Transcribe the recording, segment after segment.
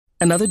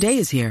Another day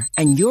is here,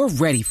 and you're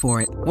ready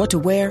for it. What to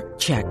wear?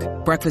 Check.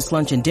 Breakfast,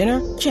 lunch, and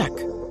dinner? Check.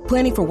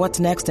 Planning for what's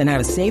next and how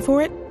to save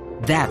for it?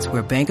 That's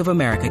where Bank of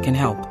America can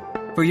help.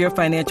 For your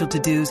financial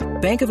to-dos,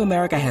 Bank of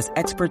America has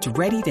experts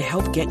ready to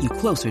help get you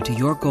closer to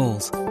your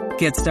goals.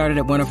 Get started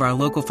at one of our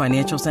local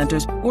financial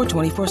centers or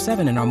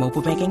 24/7 in our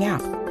mobile banking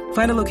app.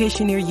 Find a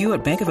location near you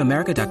at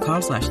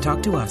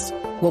bankofamerica.com/talktous.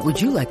 What would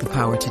you like the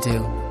power to do?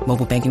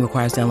 Mobile banking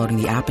requires downloading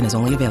the app and is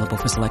only available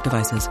for select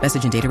devices.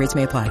 Message and data rates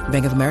may apply.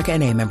 Bank of America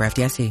N.A., member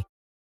FDIC.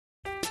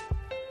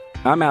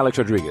 I'm Alex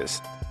Rodriguez.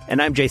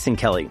 And I'm Jason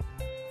Kelly.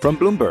 From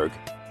Bloomberg,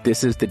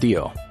 this is The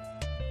Deal.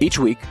 Each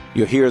week,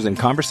 you'll hear us in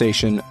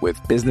conversation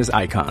with business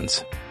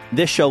icons.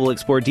 This show will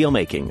explore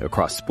deal-making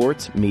across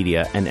sports,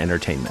 media, and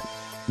entertainment.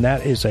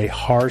 That is a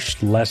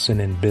harsh lesson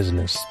in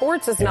business.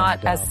 Sports is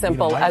not as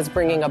simple as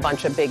bringing a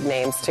bunch of big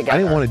names together. I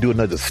didn't want to do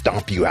another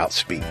stomp you out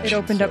speech. It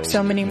opened up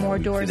so many more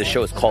doors. The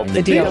show is called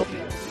The Deal.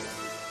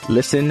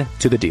 Listen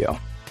to The Deal.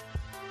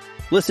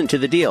 Listen to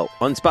The Deal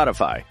on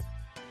Spotify.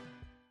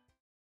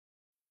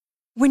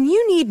 When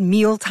you need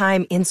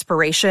mealtime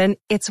inspiration,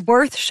 it's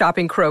worth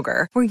shopping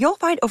Kroger, where you'll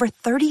find over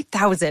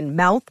 30,000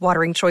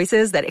 mouth-watering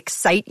choices that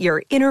excite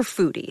your inner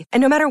foodie. And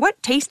no matter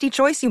what tasty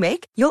choice you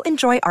make, you'll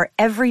enjoy our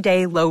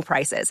everyday low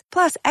prices,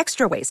 plus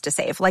extra ways to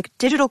save, like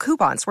digital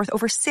coupons worth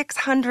over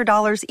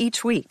 $600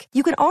 each week.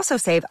 You can also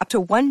save up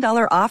to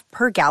 $1 off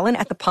per gallon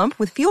at the pump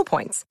with fuel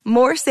points.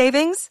 More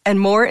savings and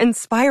more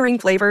inspiring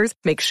flavors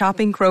make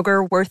shopping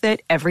Kroger worth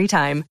it every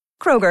time.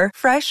 Kroger,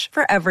 fresh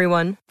for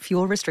everyone.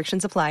 Fuel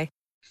restrictions apply.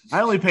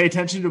 I only pay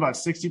attention to about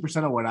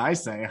 60% of what I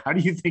say. How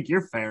do you think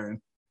you're faring?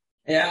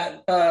 Yeah,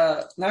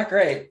 not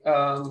great.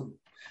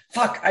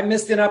 I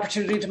missed an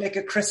opportunity to make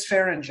a Chris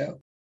Farron joke.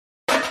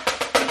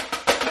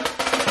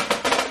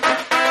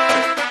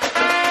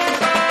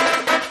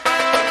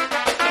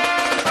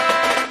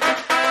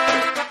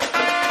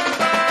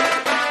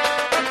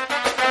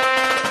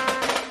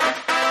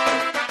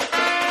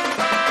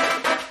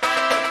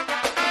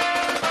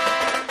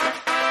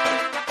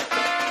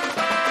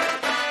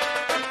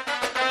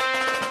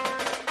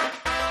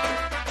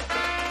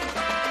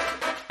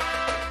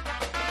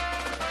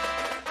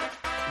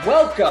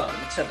 Welcome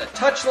to the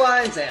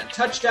Touchlines and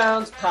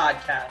Touchdowns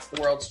podcast,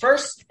 the world's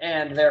first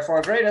and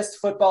therefore greatest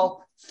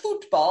football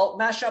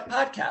mashup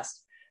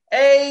podcast.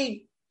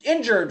 A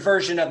injured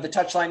version of the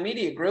Touchline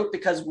Media Group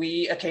because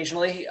we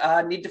occasionally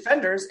need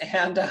defenders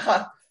and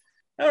don't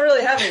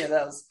really have any of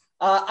those.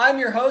 I'm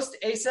your host,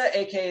 Asa,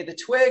 aka The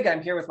Twig.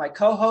 I'm here with my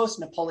co-host,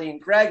 Napoleon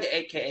Gregg,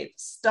 aka The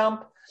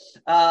Stump.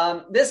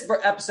 This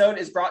episode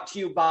is brought to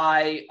you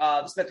by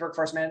the Smith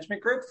Workforce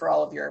Management Group for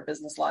all of your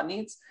business law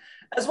needs,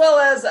 as well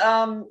as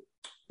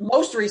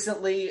most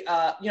recently,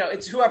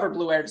 it's whoever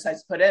Blue Air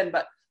decides to put in.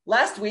 But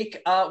last week,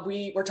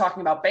 we were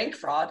talking about bank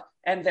fraud,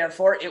 and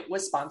therefore it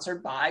was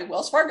sponsored by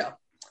Wells Fargo.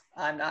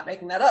 I'm not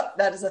making that up.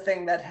 That is a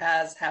thing that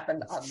has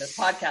happened on this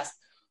podcast.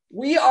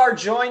 We are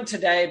joined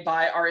today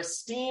by our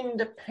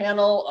esteemed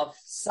panel of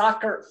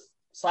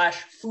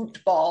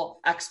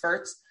soccer/football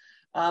experts.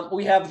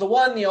 We have the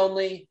one, the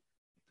only,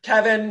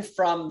 Kevin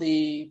from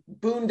the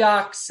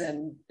Boondocks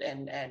and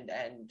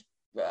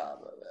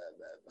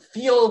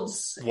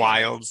fields,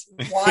 wilds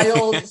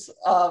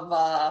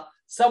of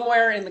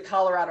somewhere in the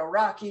Colorado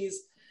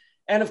Rockies.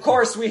 And of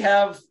course, we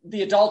have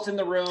the adult in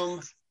the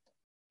room,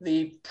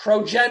 the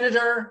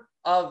progenitor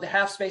of the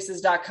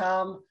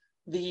halfspaces.com,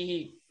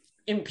 the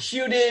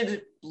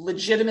imputed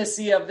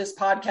legitimacy of this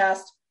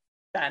podcast.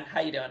 Ben,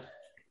 how you doing?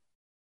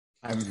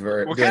 I'm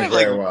doing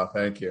very well,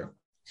 thank you.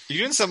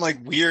 You're doing some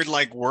weird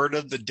word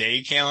of the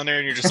day calendar,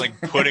 and you're just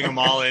putting them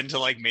all into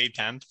May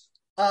 10th.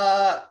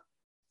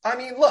 I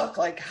mean, look,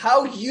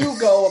 how you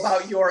go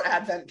about your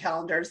advent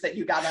calendars that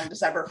you got on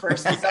December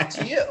 1st is up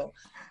to you.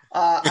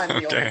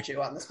 I'm the only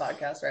Jew on this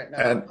podcast right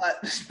now.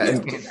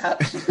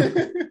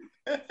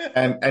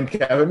 And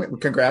Kevin,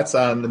 congrats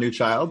on the new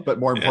child, but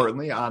more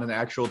importantly, on an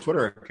actual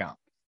Twitter account.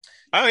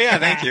 Oh yeah,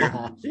 thank you.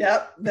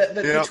 Yep,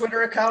 the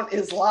Twitter account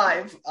is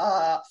live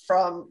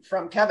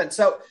from Kevin.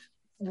 So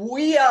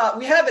we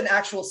have an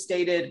actual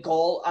stated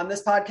goal on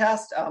this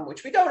podcast,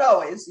 which we don't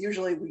always.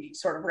 Usually we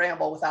sort of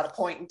ramble without a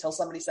point until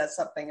somebody says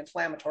something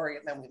inflammatory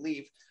and then we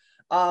leave.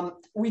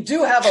 We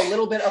do have a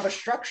little bit of a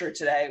structure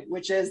today,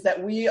 which is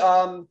that we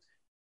are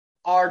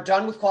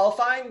done with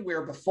qualifying.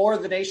 We're before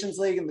the Nations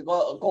League and the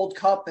Gold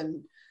Cup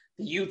and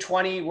the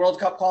U20 World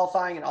Cup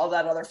qualifying and all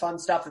that other fun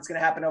stuff that's going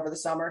to happen over the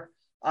summer.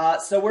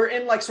 So we're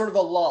in sort of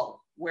a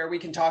lull where we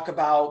can talk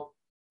about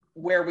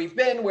where we've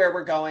been, where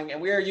we're going,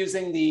 and we are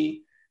using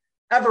the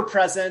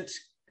ever-present,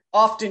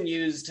 often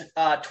used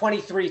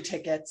 23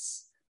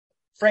 tickets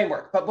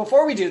framework. But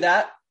before we do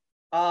that,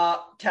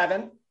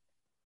 Kevin,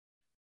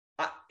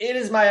 it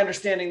is my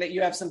understanding that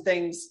you have some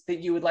things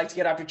that you would like to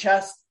get off your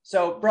chest.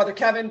 So, brother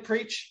Kevin,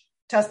 preach,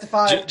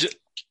 testify.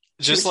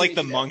 Just like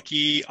the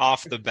monkey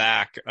off the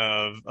back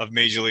of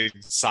Major League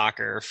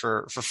Soccer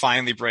for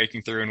finally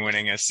breaking through and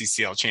winning a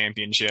CCL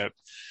championship.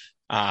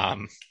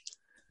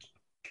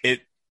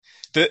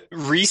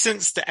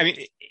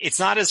 It's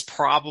not as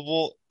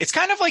probable. It's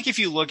kind of like if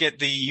you look at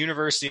the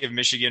University of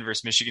Michigan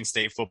versus Michigan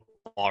State football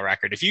football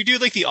record. If you do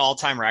like the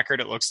all-time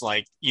record, it looks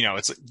like,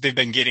 they've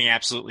been getting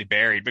absolutely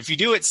buried. But if you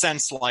do it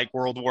since like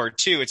World War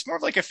II, it's more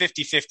of like a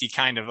 50-50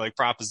 kind of like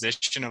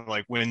proposition of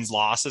like wins,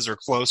 losses, or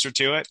closer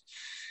to it.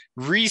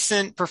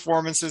 Recent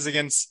performances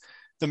against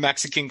the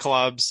Mexican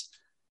clubs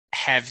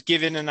have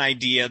given an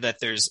idea that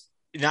there's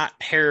not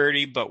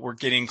parity, but we're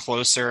getting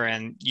closer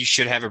and you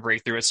should have a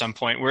breakthrough at some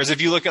point. Whereas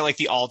if you look at like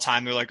the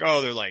all-time, they're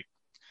like,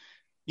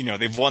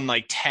 they've won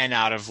like 10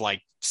 out of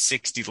like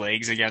 60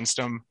 legs against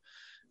them.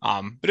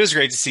 But it was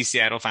great to see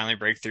Seattle finally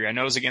break through. I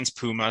know it was against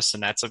Pumas,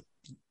 and that's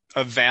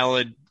a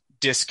valid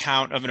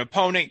discount of an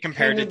opponent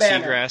compared to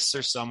Tigres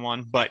or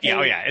someone. But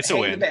it's a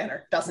win. The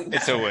banner doesn't matter.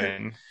 It's a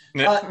win.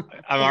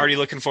 I'm already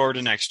looking forward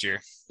to next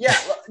year. Yeah.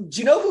 Do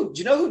you know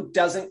who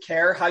doesn't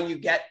care how you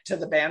get to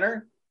the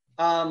banner?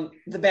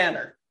 The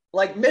banner.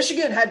 Like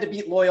Michigan had to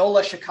beat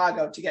Loyola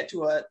Chicago to get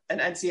to an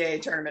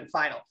NCAA tournament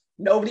final.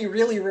 Nobody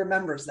really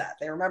remembers that.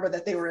 They remember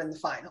that they were in the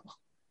final.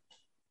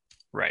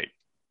 Right.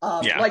 There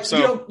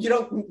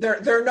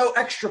are no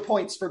extra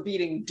points for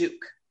beating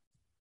Duke.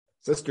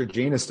 Sister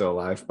Jean is still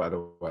alive, by the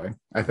way,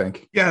 I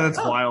think. Yeah, that's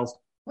wild.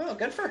 Well,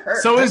 good for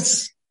her. So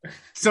is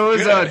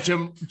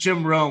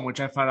Jim Rome, which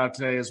I found out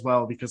today as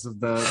well because of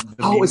the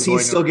is he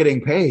still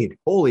getting paid?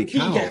 Holy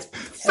cow. He gets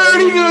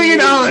 $30 million.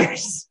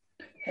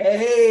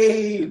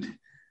 Paid.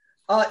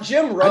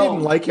 Jim Rome. I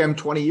didn't like him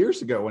 20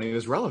 years ago when he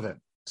was relevant.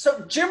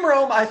 So Jim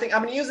Rome, I think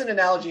I'm going to use an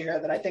analogy here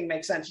that I think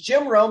makes sense.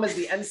 Jim Rome is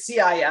the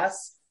NCIS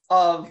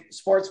of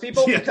sports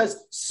people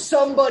because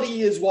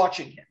somebody is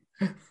watching him.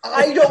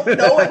 I don't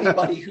know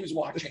anybody who's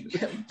watching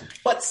him,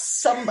 but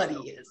somebody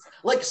is.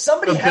 Like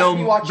somebody has to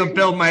be watching. The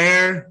Bill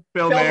Maher.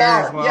 Bill Maher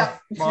as well. Yeah.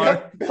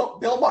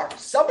 Bill Maher.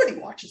 Somebody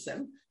watches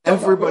him.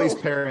 Everybody's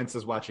parents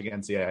is watching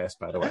NCIS,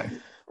 by the way.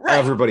 Right.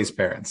 Everybody's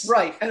parents.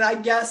 Right. And I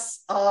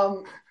guess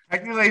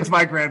technically it's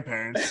my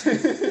grandparents.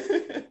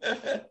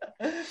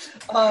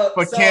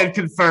 But can't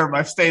confirm.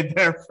 I've stayed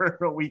there for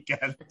a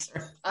weekend.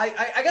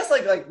 I guess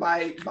like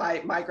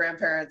my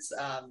grandparents,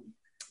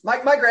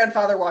 my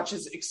grandfather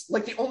watches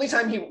like the only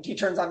time he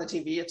turns on the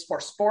TV, it's for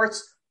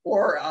sports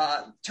or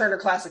Turner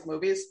Classic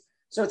Movies.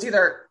 So it's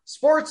either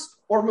sports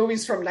or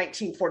movies from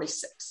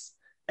 1946,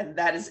 and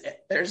that is it.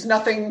 There's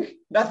nothing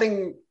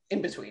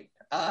in between.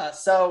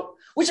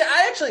 Which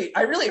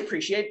I really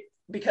appreciate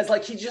because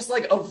like he just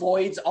like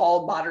avoids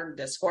all modern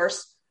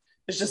discourse.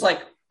 It's just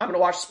like, I'm going to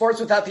watch sports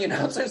without the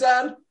announcers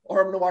on, or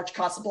I'm going to watch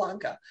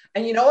Casablanca.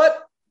 And you know what?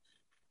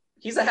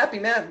 He's a happy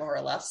man, more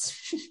or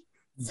less.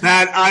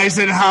 That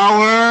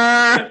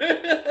Eisenhower.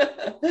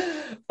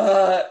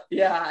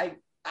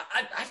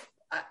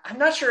 I'm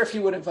not sure if he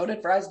would have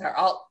voted for Eisenhower.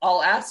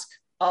 I'll ask.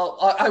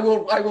 I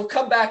will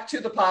come back to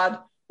the pod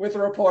with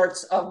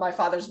reports of my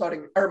grandfather's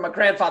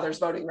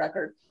voting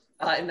record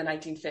in the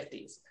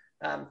 1950s.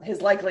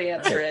 His likely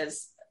answer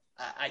is,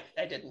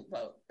 I didn't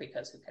vote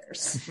because who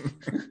cares?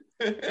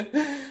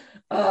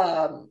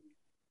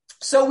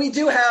 So we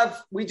do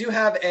have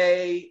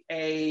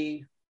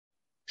a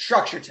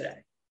structure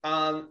today,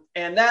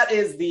 and that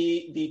is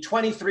the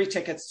 23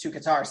 tickets to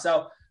Qatar.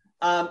 So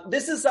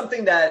this is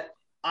something that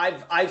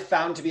I've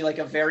found to be like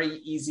a very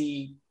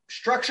easy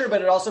structure,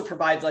 but it also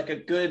provides like a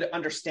good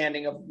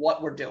understanding of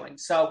what we're doing.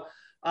 So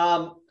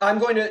I'm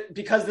going to,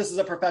 because this is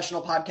a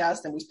professional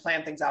podcast and we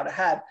plan things out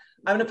ahead,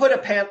 I'm going to put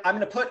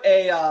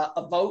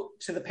a vote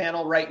to the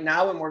panel right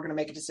now, and we're going to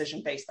make a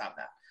decision based on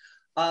that.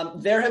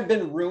 There have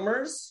been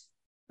rumors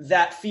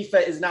that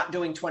FIFA is not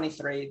doing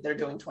 23; they're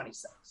doing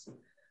 26.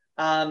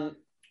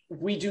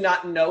 We do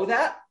not know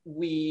that.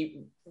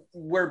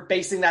 We're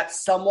basing that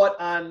somewhat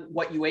on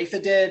what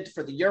UEFA did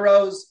for the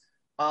Euros.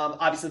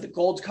 Obviously, the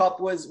Gold Cup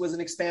was an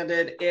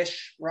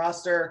expanded-ish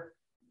roster.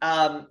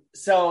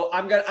 So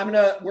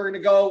we're gonna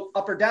go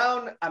up or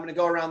down. I'm gonna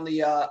go around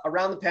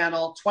the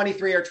panel,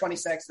 23 or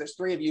 26. There's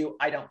three of you.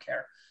 I don't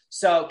care.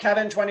 So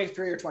Kevin,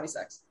 23 or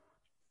 26?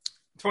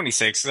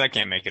 26, because I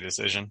can't make a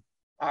decision.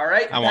 All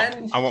right. I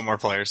want more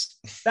players.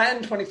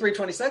 Ben, 23,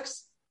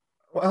 26?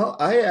 Well,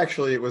 I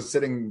actually was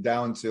sitting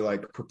down to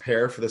like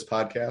prepare for this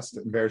podcast,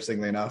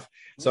 embarrassingly enough.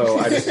 So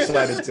I just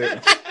decided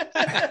to.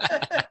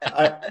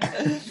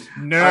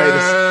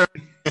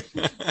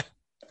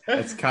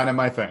 That's kind of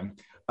my thing.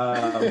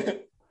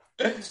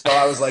 So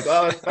I was like,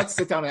 oh, let's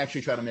sit down and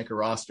actually try to make a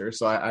roster.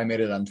 So I made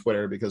it on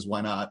Twitter because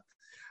why not?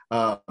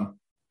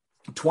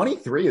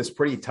 23 is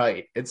pretty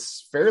tight.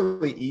 It's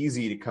fairly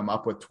easy to come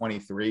up with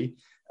 23.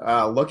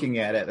 Looking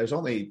at it, there's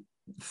only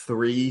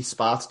 3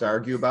 spots to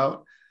argue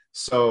about.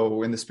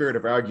 So in the spirit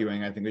of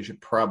arguing, I think we should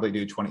probably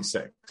do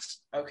 26.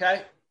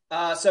 Okay.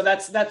 So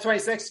that's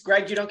 26.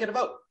 Greg, you don't get a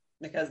vote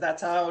because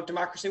that's how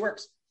democracy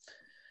works.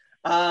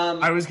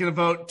 I was going to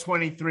vote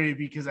 23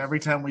 because every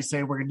time we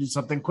say we're going to do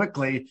something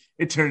quickly,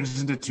 it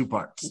turns into 2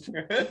 parts.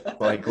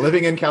 Like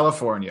living in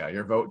California,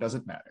 your vote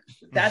doesn't matter.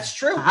 That's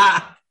true.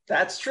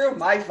 That's true.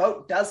 My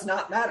vote does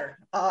not matter.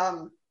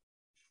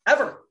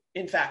 Ever,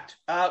 in fact,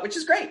 which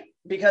is great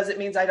because it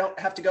means I don't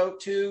have to go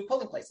to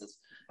polling places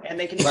and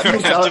they can have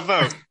to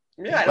vote.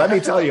 Yeah, let me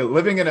tell you,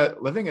 living in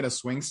a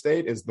swing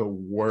state is the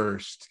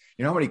worst.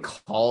 You know how many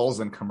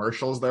calls and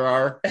commercials there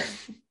are?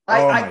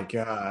 my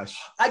gosh.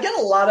 I get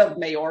a lot of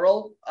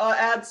mayoral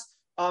ads.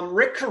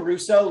 Rick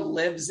Caruso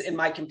lives in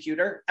my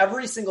computer.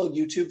 Every single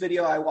YouTube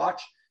video I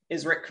watch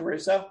is Rick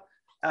Caruso,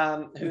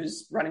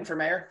 who's running for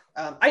mayor.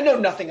 I know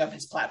nothing of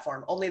his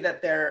platform, only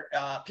that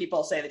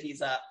people say that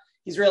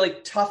he's really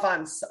tough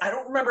on, I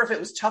don't remember if it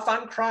was tough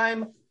on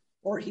crime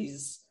or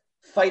he's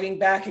fighting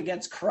back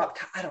against corrupt.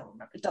 I don't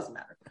remember. It doesn't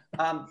matter.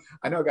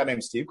 I know a guy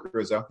named Steve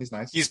Caruso. He's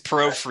nice. He's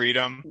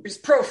pro-freedom. He's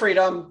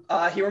pro-freedom.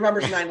 He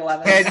remembers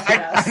 9/11. And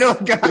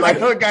I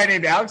know a guy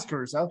named Alex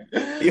Caruso.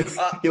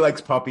 He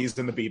likes puppies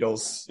and the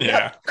Beatles.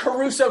 Yeah.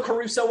 Caruso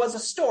was a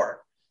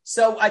store.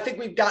 So I think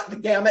we've got the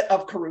gamut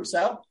of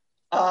Caruso.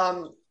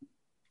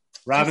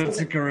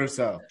 Robinson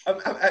Caruso.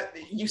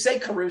 You say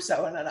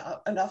Caruso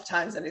enough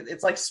times and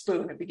it's like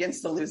spoon. It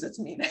begins to lose its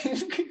meaning.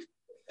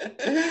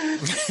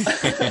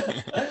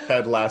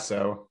 Ted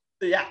Lasso.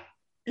 Yeah,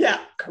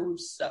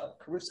 Caruso.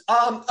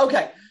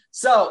 Okay,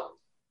 so,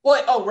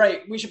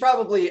 right. We should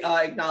probably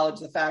acknowledge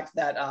the fact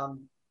that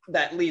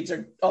that Leeds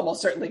are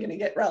almost certainly going to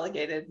get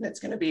relegated, and it's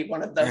going to be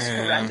one of those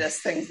horrendous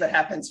things that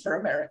happens for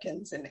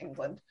Americans in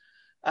England.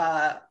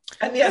 And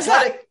the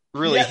Athletic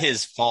really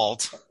his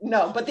fault.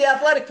 No, but the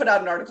Athletic put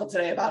out an article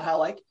today about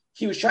how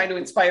he was trying to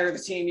inspire the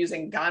team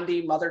using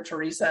Gandhi, Mother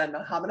Teresa, and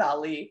Muhammad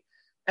Ali.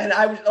 And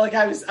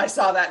I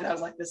saw that and I was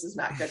like, this is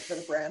not good for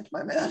the brand,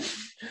 my man.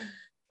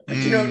 Do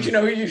you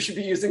know who you should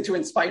be using to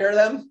inspire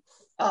them?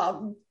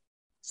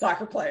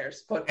 Soccer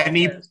players.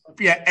 Any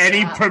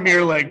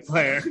Premier League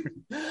player.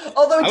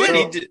 Although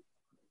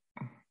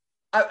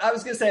I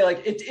was going to say,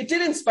 it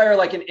did inspire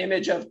an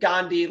image of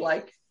Gandhi,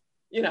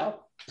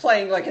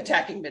 playing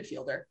attacking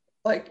midfielder.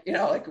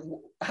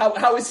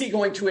 How is he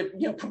going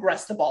to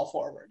progress the ball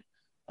forward?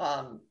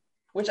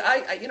 Which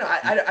I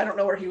don't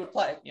know where he would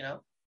play.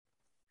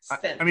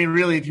 I mean,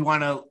 really, if you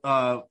want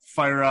to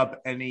fire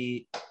up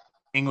any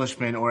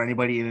Englishman or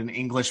anybody in an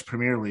English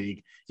Premier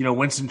League,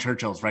 Winston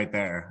Churchill's right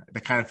there.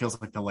 That kind of feels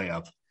like the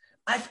layup.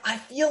 I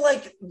feel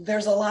like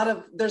there's a lot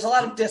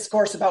of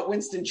discourse about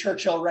Winston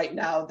Churchill right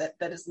now that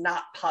is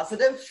not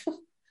positive.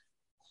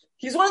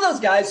 He's one of those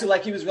guys who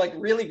he was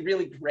really,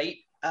 really great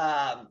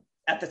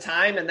at the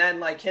time, and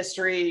then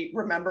history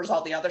remembers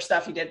all the other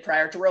stuff he did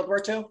prior to World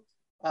War II,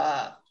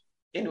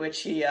 in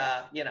which he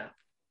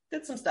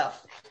did some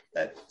stuff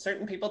that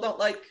certain people don't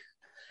like.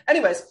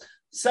 Anyways,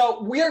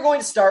 so we are going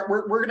to start.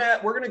 We're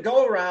gonna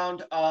go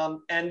around,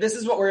 and this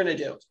is what we're gonna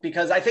do,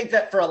 because I think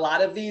that for a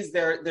lot of these,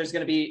 there's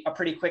going to be a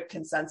pretty quick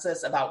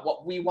consensus about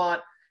what we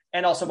want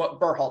and also what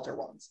Berhalter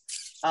wants.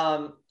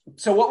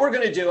 So what we're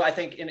going to do, I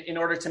think, in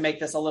order to make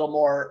this a little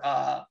more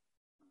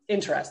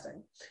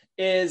interesting,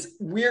 is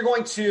we're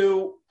going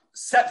to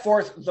set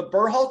forth the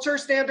Berhalter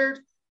standard,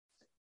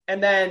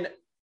 and then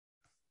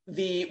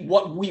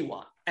what we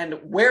want. And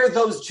where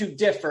those two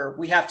differ,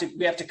 we have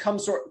to come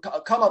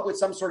up with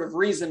some sort of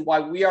reason why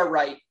we are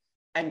right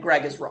and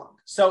Greg is wrong.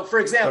 So, for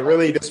example,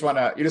 really, you just want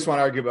to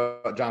argue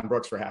about John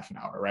Brooks for half an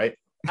hour, right?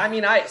 I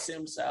mean, I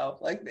assume so.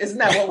 Isn't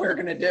that what we're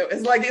gonna do?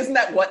 Isn't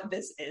that what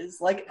this is?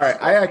 All right,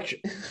 I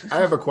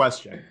have a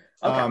question.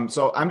 Okay.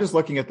 So I'm just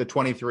looking at the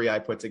 23 I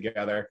put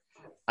together.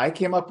 I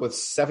came up with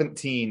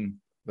 17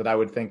 that I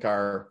would think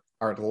are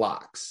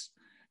locks.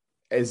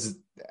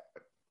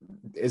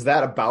 Is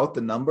that about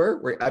the number?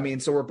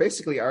 We're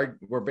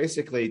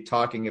basically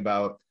talking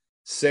about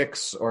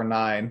 6 or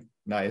 9.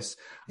 Nice.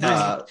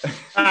 Didn't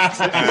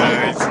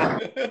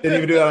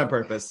even do that on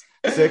purpose.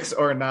 6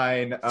 or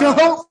 9.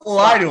 Don't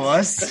lie to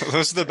us.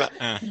 Those are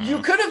the You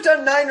could have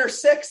done 9 or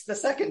 6 the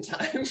second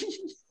time.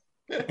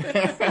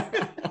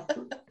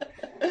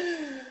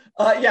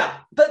 Yeah,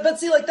 but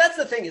see, that's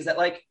the thing, is that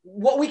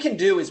what we can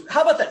do is,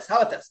 how about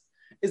this?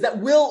 Is that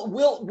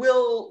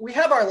we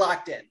have our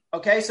locked in.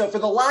 Okay. So for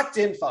the locked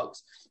in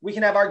folks, we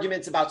can have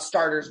arguments about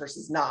starters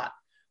versus not,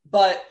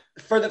 but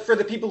for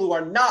the people who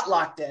are not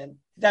locked in,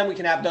 then we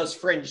can have those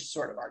fringe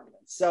sort of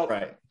arguments. So,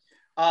 right.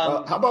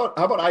 How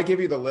about I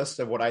give you the list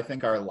of what I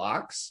think are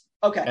locks.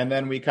 Okay. And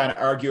then we kind of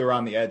argue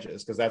around the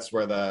edges, because that's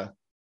where okay.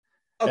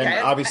 And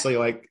obviously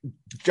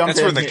that's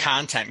where the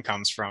content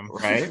comes from,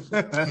 right?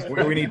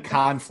 we need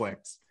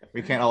conflict.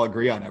 We can't all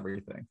agree on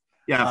everything.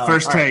 Yeah.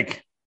 First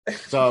take. Right.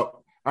 So,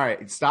 all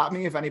right, stop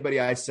me if anybody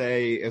I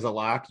say is a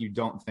lock you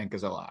don't think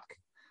is a lock.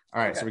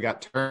 All right, okay. So we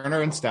got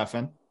Turner and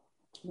Steffen.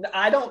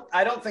 I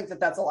don't think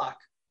that's a lock.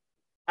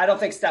 I don't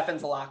think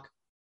Steffen's a lock.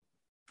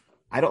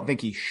 I don't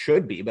think he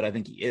should be, but I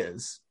think he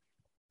is.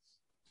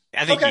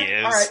 I think he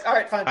is. All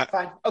right,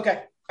 fine.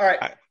 Okay, all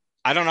right.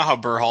 I don't know how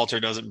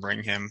Berhalter doesn't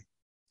bring him.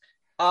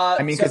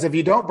 Because if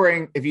you don't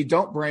bring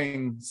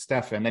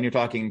Steffen, then you're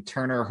talking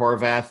Turner,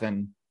 Horvath,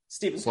 and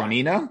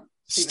Slonina.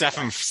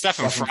 Stefan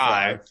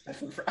Fry.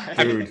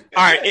 Dude.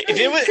 All right.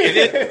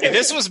 If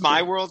this was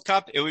my World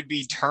Cup, it would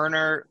be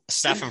Turner,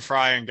 Stefan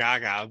Fry, and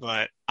Gaga,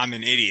 but I'm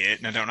an idiot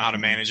and I don't know how to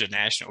manage a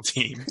national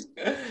team.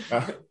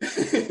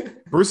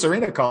 Bruce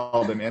Arena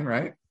called him in,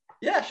 right?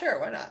 Yeah, sure.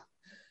 Why not?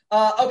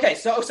 Okay.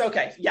 So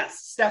okay.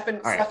 Yes.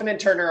 Steffen and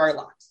Turner are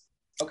locks.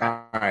 Okay.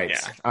 All right.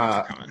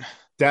 Yeah.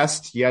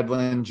 Dest,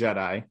 Yedlin,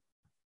 Jedi.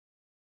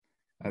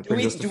 That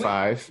brings us to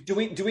 5. Do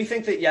we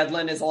think that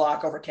Yedlin is a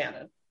lock over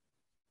Cannon?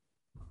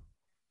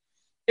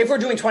 If we're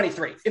doing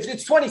 23, if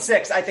it's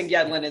 26, I think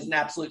Yedlin is an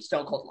absolute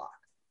stone cold lock.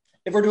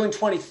 If we're doing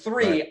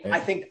 23, right.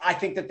 I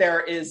think that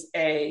there is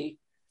a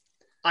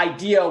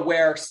idea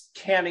where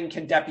Cannon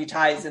can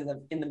deputize in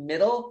the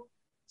middle.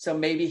 So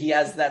maybe he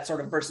has that sort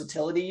of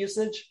versatility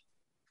usage.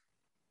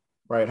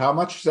 Right. How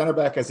much center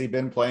back has he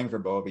been playing for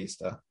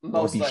Boavista?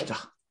 Mostly.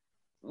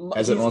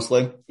 Is it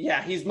mostly?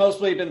 Yeah, he's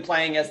mostly been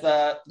playing as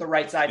the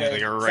right side of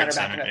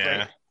center back.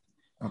 Yeah.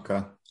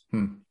 Okay.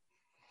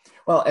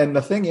 Well, and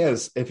the thing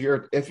is, if you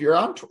got a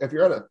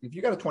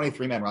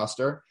 23-man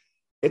roster,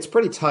 it's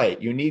pretty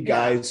tight. You need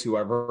guys who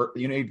are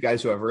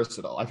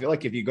versatile. I feel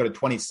like if you go to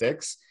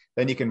 26,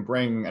 then you can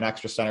bring an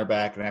extra center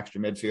back, an extra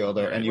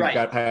midfielder, and you've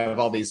got to have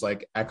all these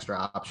like extra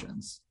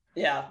options.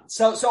 Yeah.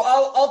 So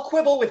I'll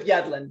quibble with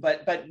Yedlin,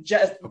 but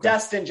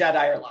Dest and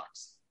Jedi are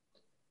locks.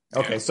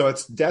 Okay, so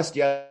it's Dest,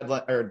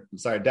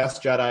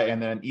 Jedi,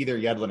 and then either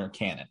Yedlin or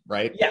Cannon,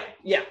 right?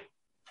 Yeah.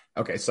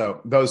 Okay,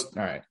 so those.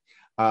 All right.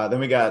 Then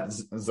we got.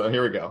 So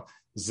here we go.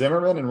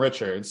 Zimmerman and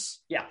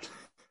Richards. Yeah.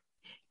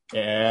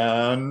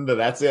 And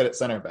that's it at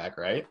center back,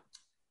 right?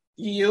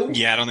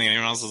 Yeah, I don't think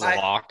anyone else is a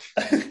lock.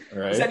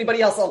 Right. Is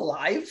anybody else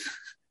alive?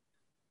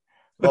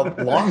 Well,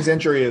 Long's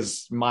injury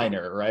is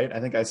minor, right?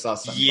 I think I saw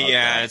something.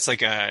 Yeah, it's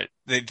like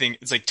they think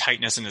it's like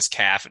tightness in his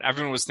calf.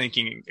 Everyone was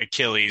thinking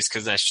Achilles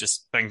because that's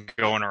just been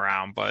going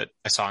around. But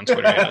I saw on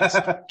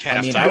Twitter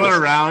calf going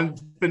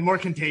around, been more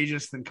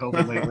contagious than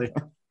COVID lately.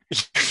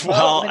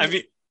 Well, I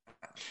mean,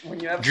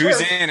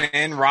 Guzan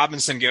and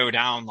Robinson go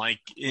down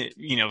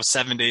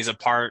 7 days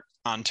apart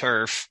on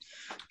turf.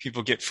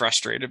 People get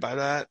frustrated by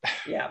that.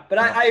 Yeah, but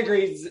I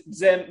agree.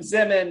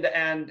 Zim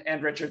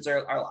and Richards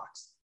are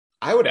locks.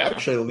 I would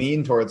actually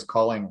lean towards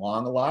calling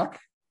Long a lock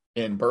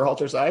in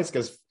Berhalter's eyes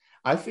because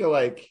I feel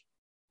like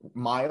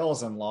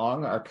Miles and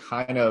Long are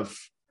kind of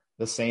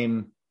the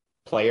same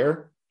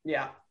player.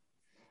 Yeah.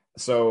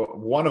 So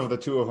one of the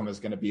two of them is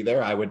going to be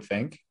there, I would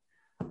think.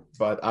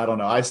 But I don't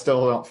know. I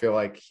still don't feel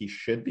like he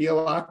should be a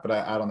lock, but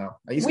I don't know.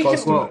 He's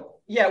close to it.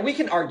 Yeah, we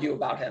can argue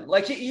about him.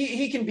 Like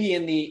he can be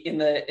in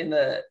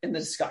the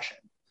discussion.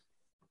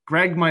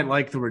 Greg might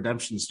like the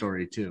redemption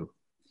story too.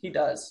 He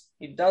does.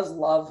 He does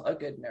love a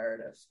good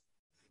narrative.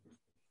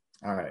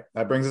 All right.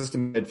 That brings us to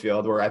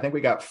midfield where I think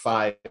we got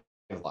 5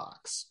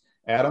 locks.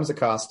 Adams,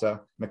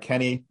 Acosta,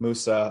 McKennie,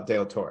 Musa, De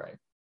La Torre.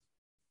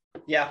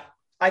 Yeah.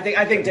 I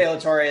think De La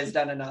Torre has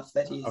done enough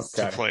that he's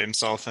to play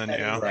himself in,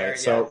 yeah. Right. There,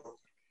 so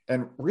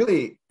and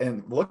really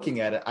in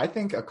looking at it, I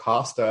think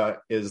Acosta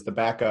is the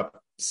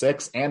backup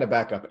 6 and a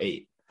backup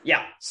 8.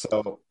 Yeah.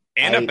 So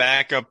a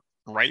backup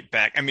right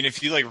back. I mean,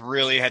 if you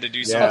really had to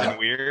do something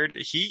weird,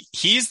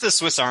 he's the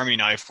Swiss Army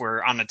knife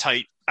where on a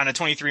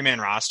 23-man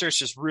roster, it's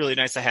just really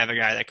nice to have a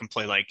guy that can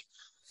play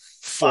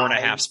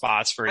 4.5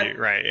 spots for you.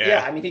 Right. Yeah.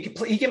 Yeah. I mean,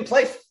 he can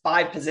play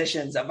 5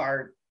 positions of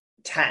our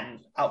 10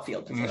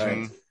 outfield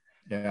positions.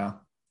 Mm-hmm. Yeah.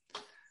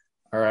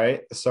 All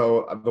right.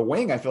 So the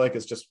wing, I feel like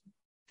is just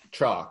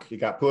chalk. You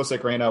got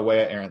Pulisic, Reyna,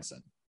 Weah,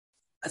 Aronson.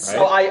 Right?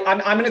 So I'm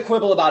going to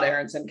quibble about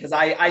Aronson because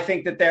I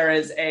think that there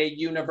is a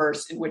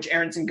universe in which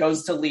Aronson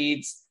goes to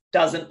Leeds,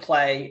 doesn't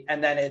play,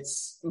 and then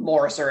it's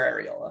Morris or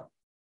Areola.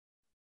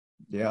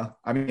 Yeah.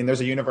 I mean, there's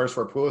a universe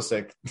where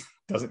Pulisic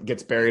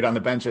gets buried on the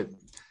bench at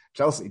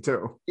Chelsea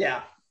too.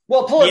 Yeah.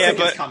 Well,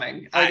 Pulisic is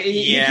coming. He could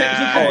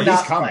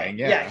he's coming.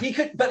 Yeah, he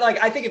could. But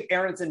I think if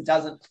Aronson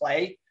doesn't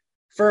play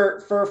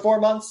for 4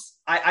 months,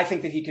 I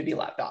think that he could be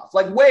left off.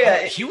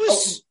 Weah, he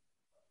was.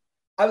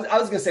 I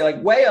was going to say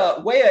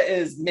Weah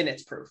is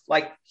minutes proof.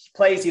 He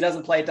plays, he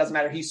doesn't play, it doesn't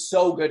matter. He's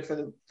so good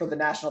for the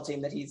national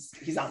team that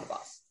he's on the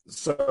bus.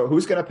 So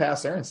who's going to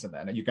pass Aronson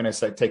then? Are you going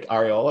to take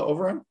Areola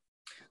over him?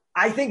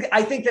 I think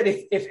that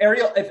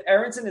if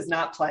Aronson is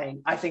not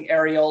playing, I think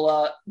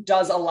Areola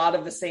does a lot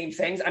of the same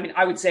things. I mean,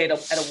 I would say at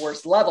a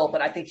worse level,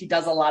 but I think he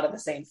does a lot of the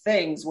same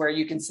things where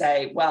you can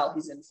say, well,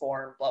 he's in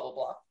form, blah, blah,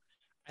 blah.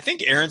 I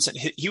think Aronson,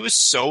 he was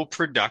so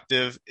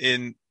productive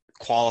in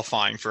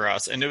qualifying for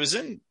us. And it was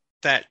in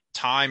that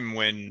time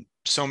when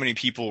so many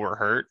people were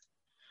hurt.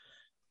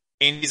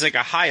 And he's a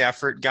high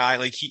effort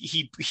guy.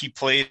 He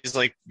plays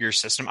your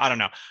system. I don't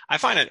know. I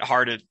find it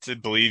hard to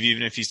believe,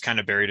 even if he's kind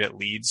of buried at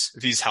Leeds.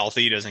 If he's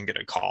healthy, he doesn't get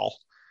a call.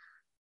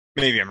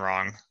 Maybe I'm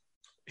wrong.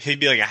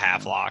 He'd be a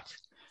half lock.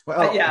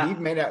 Well, he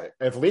may not.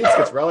 If Leeds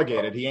gets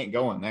relegated, he ain't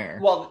going there.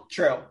 Well,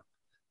 true.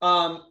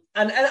 And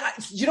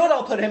you know what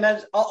I'll put him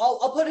as?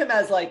 I'll put him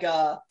as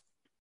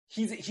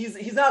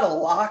he's not a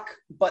lock,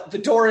 but the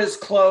door is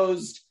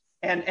closed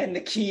and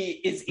the key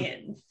is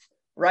in.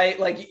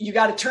 Right? You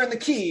got to turn the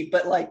key,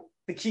 but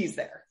the key's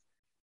there.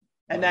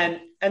 And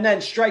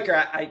then striker,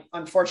 I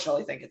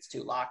unfortunately think it's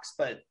 2 locks,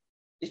 but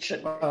it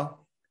shouldn't.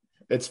 Well,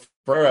 it's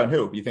Ferreira and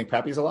who? You think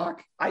Pepe's a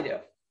lock? I do.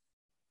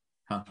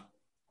 Huh.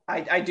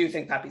 I do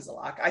think Pepe's a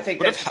lock. I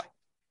think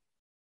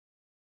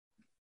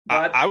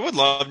I would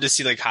love to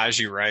see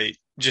Haji Wright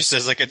just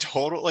as a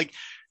total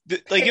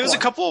It was a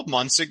couple of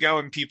months ago,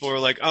 and people were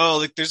like, "Oh,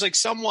 like there's like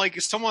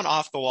someone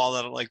off the wall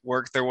that'll like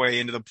work their way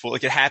into the pool.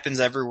 Like it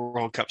happens every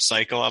World Cup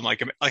cycle." I'm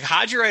like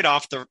Hadji right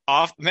off.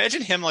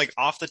 Imagine him like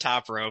off the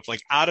top rope,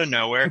 like out of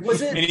nowhere,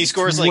 and he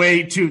scores like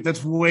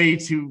That's way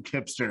too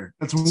hipster.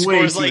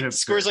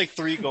 Scores like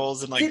 3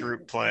 goals in like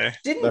group play.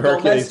 Didn't the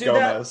Hercules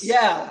Gomez?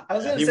 Yeah, I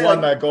was going to say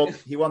won that gold.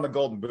 He won the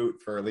Golden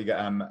Boot for Liga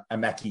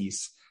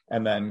MX.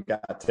 And then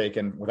got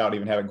taken without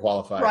even having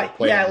qualified. Right.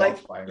 Yeah, like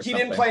he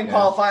didn't play in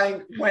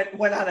qualifying, went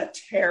on a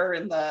tear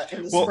in the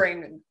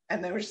spring,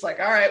 and they were just like,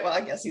 all right, well,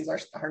 I guess he's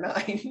our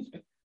 9.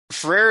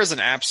 Ferrer is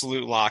an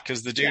absolute lock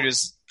because the dude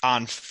is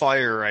on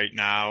fire right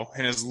now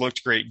and has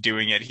looked great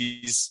doing it.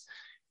 He's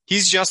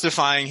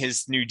justifying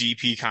his new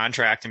DP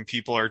contract, and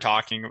people are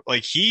talking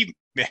like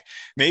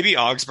maybe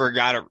Augsburg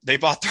got it. They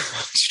bought the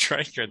wrong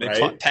striker. They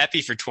bought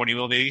Pepe for 20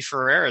 mil. Maybe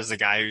Ferrer is the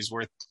guy who's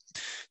worth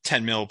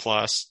 10 mil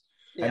plus.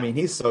 Yeah. I mean,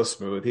 he's so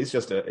smooth. He's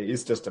just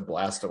a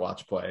blast to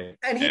watch play.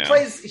 And he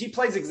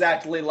plays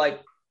exactly like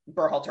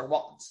Berhalter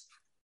wants,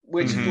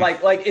 which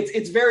like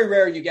it's very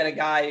rare you get a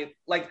guy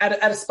like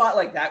at a spot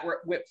like that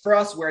where for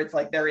us where it's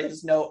like there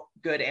is no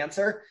good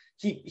answer.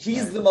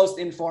 He's the most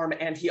informed,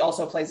 and he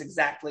also plays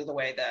exactly the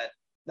way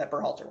that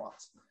Berhalter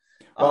wants.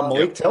 Well,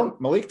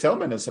 Malik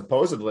Tillman is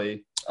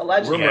supposedly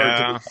allegedly rumored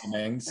to be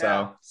coming.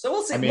 So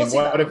we'll see. I mean,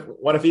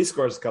 what if he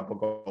scores a couple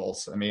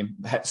goals? I mean,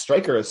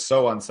 striker is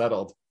so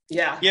unsettled.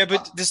 Yeah,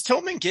 but does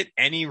Tillman get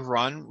any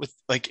run with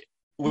like?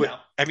 No.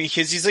 I mean,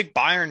 he's like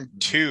Bayern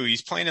 2.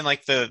 He's playing in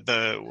like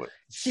the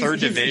third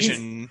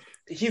division.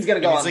 He's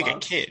gonna go. He's like a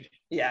kid.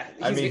 Yeah,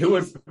 I mean, who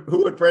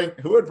would bring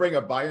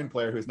a Bayern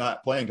player who's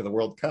not playing to the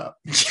World Cup?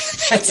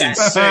 That's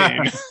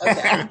insane.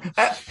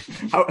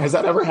 Has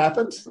that ever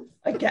happened?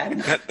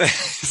 Again,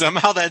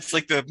 somehow that's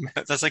like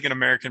an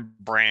American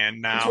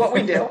brand now.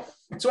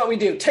 It's what we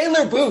do.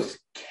 Taylor Booth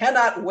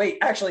cannot wait.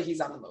 Actually,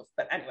 he's on the move.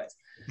 But anyways.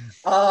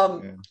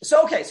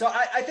 So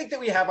I think that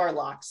we have our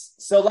locks.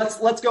 So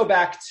let's go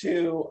back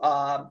to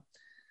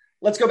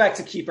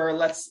keeper.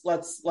 Let's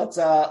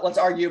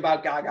argue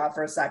about Gaga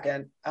for a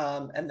second,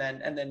 and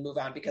then move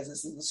on, because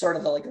this is sort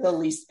of the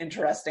least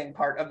interesting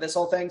part of this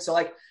whole thing. So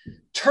like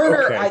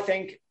Turner,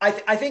 okay.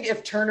 I think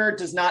if Turner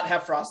does not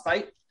have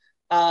frostbite,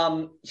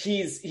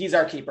 he's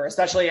our keeper,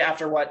 especially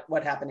after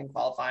what happened in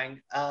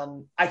qualifying.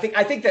 I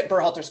think that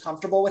Berhalter's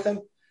comfortable with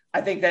him.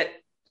 I think that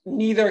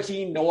neither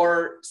he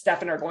nor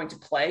Stefan are going to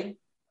play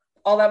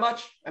all that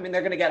much. I mean,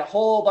 they're going to get a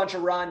whole bunch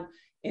of run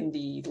in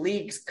the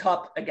League's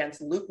Cup against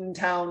Luton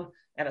Town.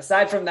 And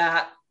aside from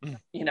that,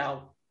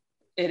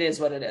 it is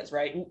what it is,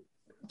 right?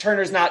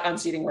 Turner's not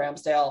unseating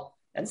Ramsdale,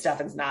 and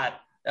Stefan's not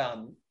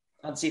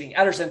unseating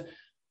Ederson.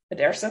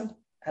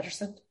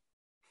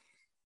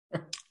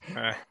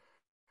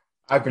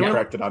 I've been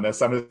corrected on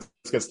this. I'm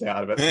just going to stay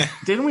out of it.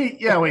 Didn't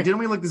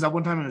we look this up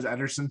one time? It was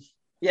Ederson.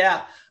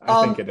 Yeah.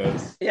 I think it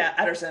is. Yeah,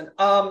 Ederson.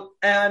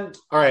 And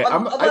all right.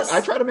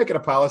 I try to make it a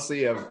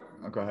policy of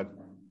go ahead.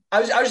 I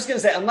was just gonna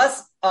say,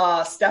 unless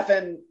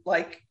Stefan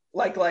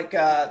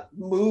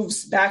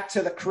moves back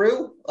to the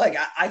crew,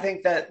 I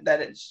think that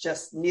it's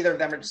just neither of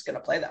them are just gonna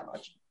play that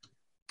much.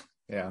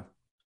 Yeah.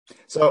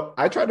 So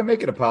I try to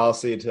make it a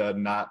policy to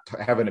not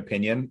have an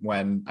opinion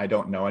when I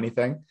don't know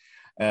anything.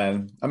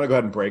 And I'm gonna go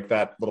ahead and break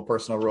that little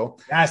personal rule.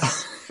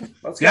 Yes.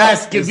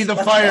 Yes, give me the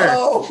fire.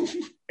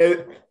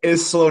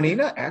 Is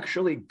Slonina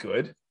actually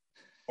good?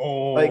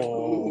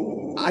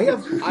 Oh, I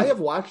have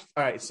watched.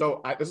 All right,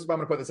 so this is why I'm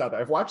going to put this out there.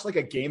 I've watched like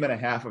a game and a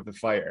half of the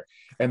Fire,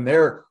 and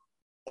they're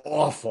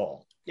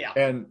awful. Yeah,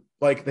 and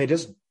they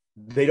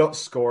don't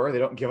score. They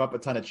don't give up a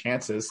ton of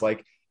chances.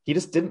 Like he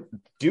just didn't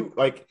do.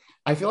 Like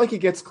I feel like he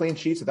gets clean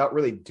sheets without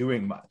really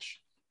doing much.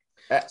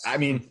 I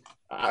mean,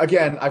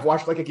 again, I've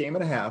watched like a game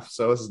and a half,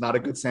 so this is not a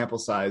good sample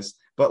size.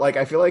 But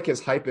I feel like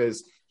his hype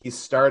is. He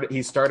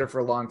started for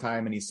a long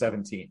time, and he's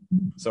 17,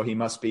 so he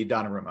must be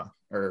Donnarumma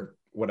or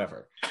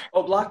whatever.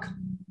 Oblak.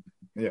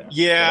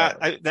 Yeah.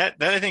 That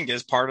I think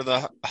is part of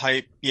the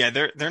hype. Yeah,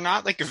 they're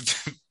not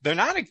they're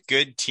not a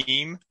good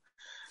team,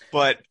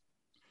 but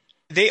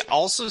they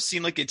also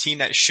seem like a team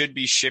that should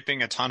be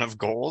shipping a ton of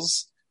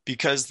goals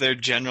because they're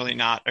generally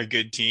not a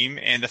good team.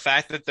 And the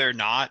fact that they're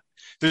not,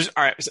 there's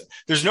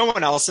no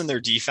one else in their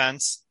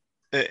defense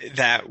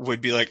that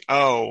would be like,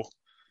 oh,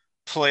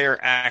 player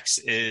X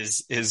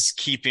is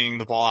keeping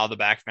the ball out of the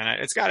back of the net.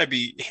 It's got to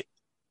be,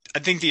 I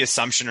think the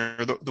assumption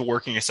or the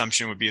working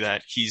assumption would be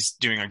that he's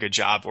doing a good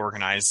job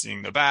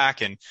organizing the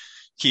back and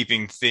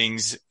keeping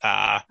things,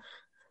 the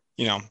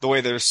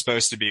way they're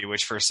supposed to be,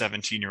 which for a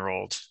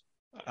 17-year-old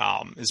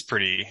is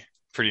pretty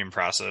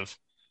impressive.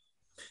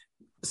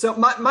 So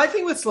my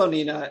thing with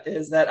Slonina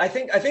is that I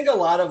think a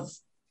lot of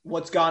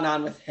what's gone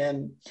on with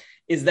him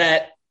is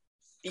that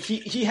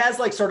he has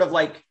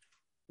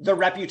the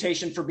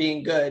reputation for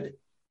being good,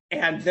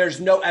 and there's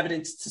no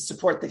evidence to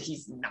support that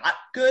he's not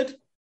good.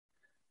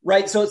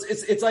 Right. So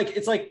it's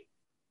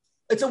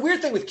a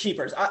weird thing with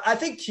keepers. I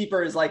think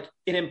keeper is like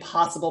an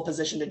impossible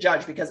position to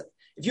judge, because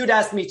if you had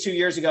asked me 2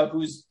 years ago,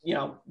 who's,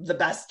 the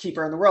best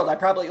keeper in the world, I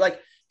probably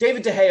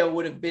David De Gea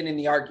would have been in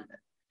the argument.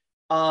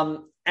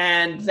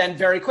 And then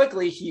very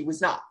quickly he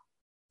was not.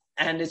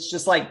 And it's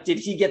just like, did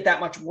he get that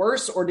much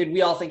worse, or did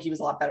we all think he was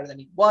a lot better than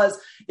he was?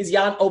 Is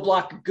Jan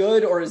Oblak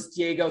good, or is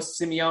Diego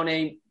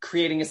Simeone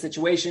creating a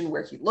situation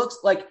where he looks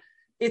like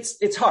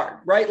it's hard,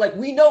 right? Like,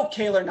 we know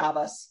Keylor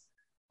Navas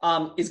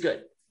is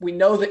good. We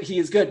know that he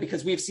is good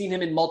because we've seen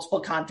him in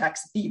multiple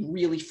contexts be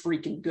really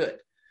freaking good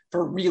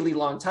for a really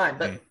long time.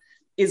 But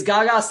is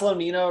Gaga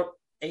Slonina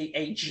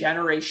a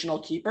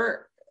generational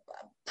keeper?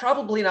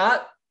 Probably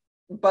not.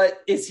 But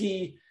is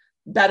he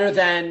better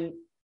than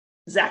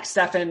Zach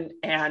Steffen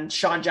and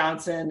Sean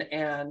Johnson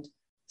and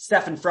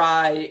Stephen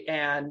Fry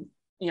and,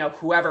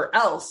 whoever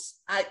else?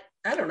 I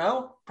don't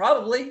know.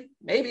 Probably,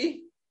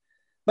 maybe.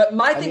 But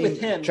my thing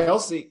with him,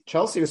 Chelsea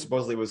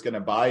supposedly was going to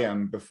buy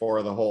him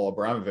before the whole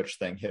Abramovich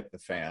thing hit the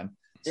fan.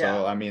 So,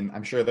 yeah.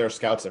 I'm sure their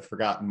scouts have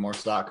forgotten more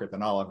soccer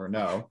than I'll ever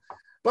know.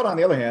 But on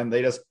the other hand,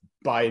 they just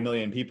buy a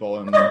million people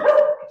and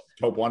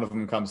hope one of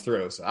them comes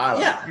through. So I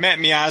don't know. Matt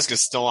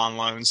Miazga's still on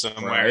loan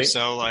somewhere. Right?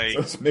 So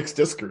it's mixed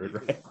discord,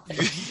 right?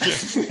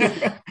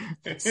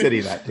 City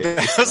that day.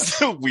 That was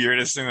the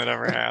weirdest thing that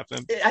ever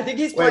happened. I think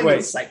he's playing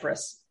in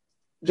Cyprus.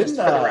 Just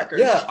for the record.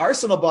 Yeah,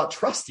 Arsenal bought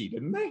Trusty,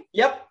 didn't they?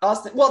 Yep,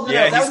 Austin. Well,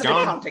 that was an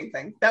accounting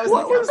thing. That was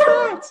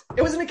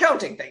It was an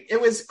accounting thing. It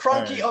was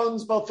Kroenke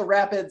owns both the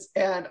Rapids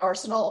and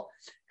Arsenal,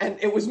 and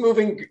it was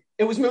moving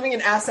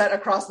an asset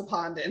across the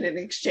pond in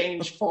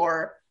exchange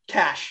for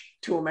cash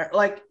to America,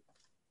 like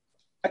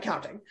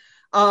accounting.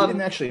 He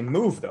didn't actually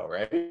move though,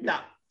 right? No,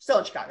 still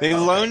in Chicago. They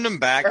loaned him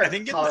back. I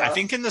think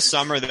in the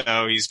summer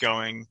though he's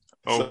going.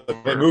 So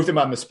they moved him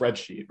on the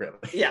spreadsheet, really.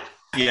 Yeah.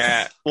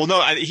 Yeah. Well,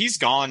 no, he's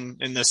gone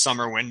in the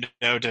summer window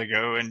to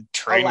go and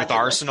trade with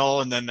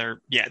Arsenal, and then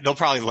they'll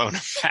probably loan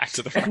him back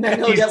to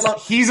the.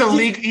 He's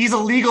a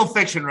legal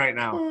fiction right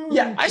now.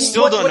 Yeah, I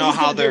still don't know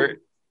how they're.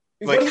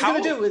 What he's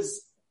going to do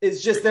is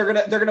just they're going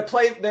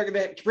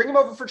to bring him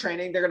over for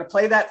training. They're going to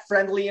play that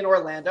friendly in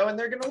Orlando, and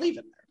they're going to leave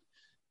him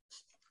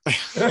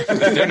there.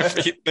 they're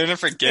going to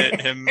forget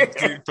him,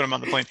 put him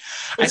on the plane.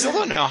 I still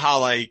don't know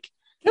how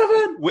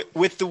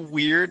with the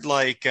weird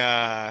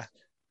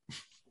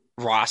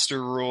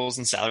roster rules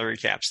and salary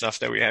cap stuff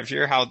that we have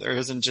here, how there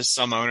isn't just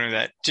some owner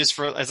that just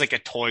as like a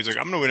toy, like,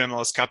 I'm going to win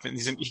MLS Cup, and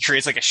he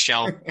creates like a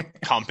shell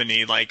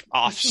company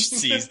off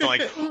season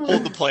to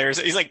hold the players.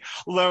 He's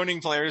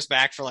loaning players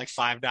back for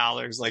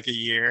 $5 a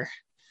year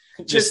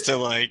just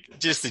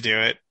to do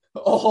it.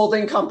 A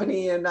holding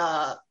company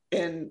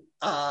in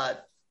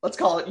let's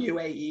call it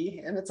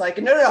UAE. And it's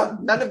no,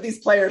 none of these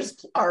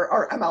players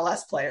are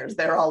MLS players.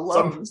 They're all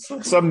loans.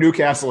 Some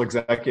Newcastle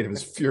executive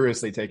is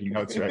furiously taking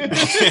notes right now.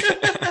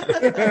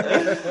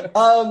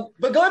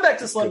 But going back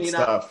to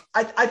Slonina,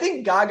 I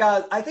think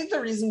the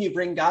reason you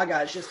bring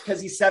Gaga is just because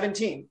he's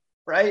 17,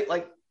 right?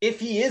 If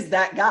he is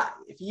that guy,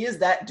 if he is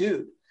that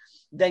dude,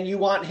 then you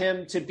want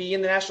him to be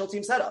in the national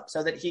team setup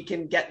so that he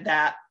can get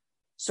that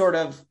sort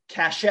of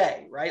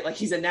cachet, right?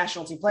 He's a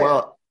national team player.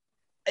 Well,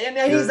 and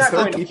he's not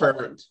going to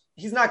Poland.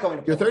 He's not going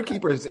to. Your third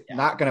keeper is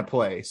not going to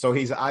play, so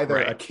he's either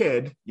a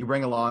kid you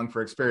bring along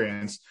for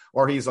experience,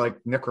 or he's like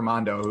Nick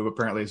Rimando, who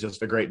apparently is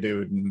just a great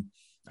dude and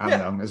I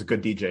don't know, is a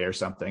good DJ or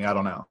something. I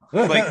don't know.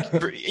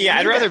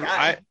 I'd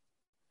rather.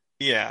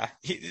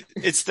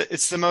 It's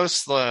the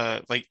most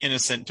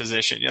innocent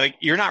position.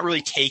 You're not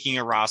really taking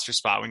a roster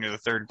spot when you're the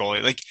third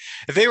goalie.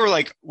 If they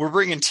were we're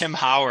bringing Tim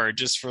Howard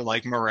just for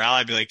morale,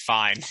 I'd be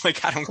fine.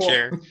 I don't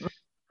care.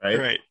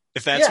 Right.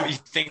 If that's what you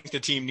think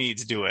the team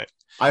needs, do it.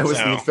 I was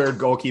the third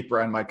goalkeeper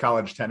on my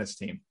college tennis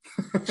team,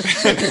 so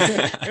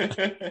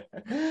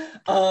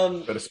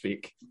to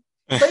speak.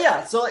 But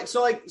yeah,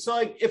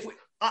 if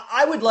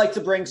I would like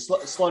to bring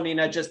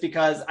Slonina just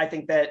because I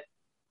think that,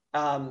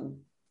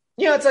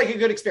 it's a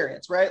good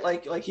experience,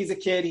 right? He's a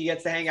kid, he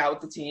gets to hang out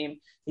with the team,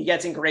 he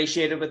gets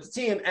ingratiated with the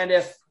team, and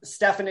if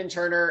Steffen and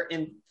Turner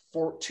in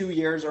 2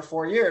 years or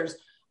 4 years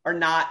are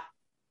not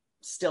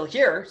still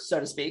here, so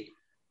to speak,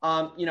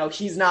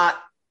 he's not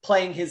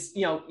playing his,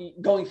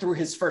 going through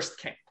his first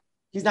camp.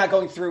 He's not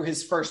going through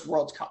his first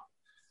World Cup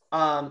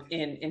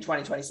in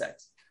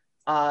 2026.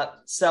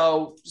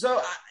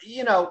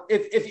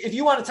 If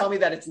you want to tell me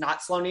that it's not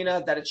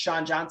Slonina, that it's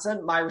Sean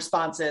Johnson, my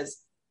response is,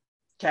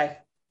 okay.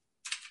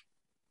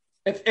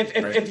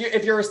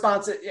 If your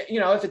response is,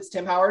 if it's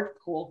Tim Howard,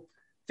 cool.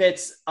 If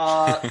it's,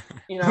 JT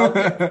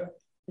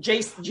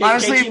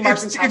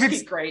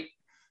Marcinkowski's great.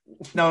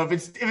 No, if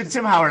it's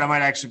Tim Howard, I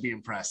might actually be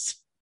impressed.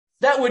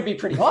 That would be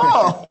pretty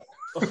cool.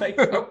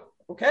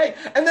 Okay.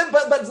 And then,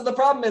 but so the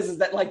problem is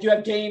that you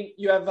have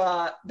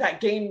that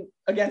game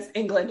against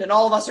England, and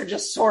all of us are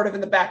just sort of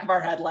in the back of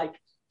our head,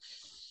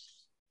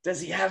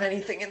 does he have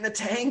anything in the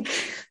tank?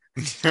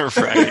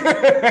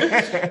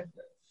 Right.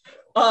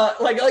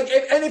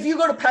 And if you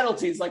go to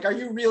penalties, are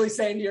you really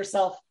saying to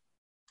yourself,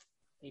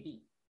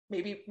 maybe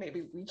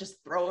we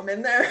just throw him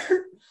in there?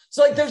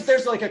 So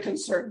there's a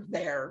concern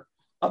there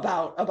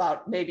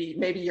about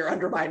maybe you're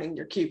undermining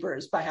your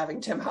keepers by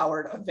having Tim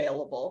Howard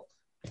available.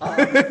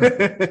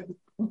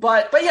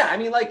 But yeah,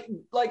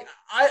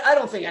 I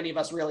don't think any of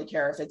us really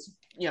care if it's,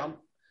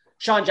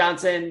 Sean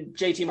Johnson,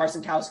 JT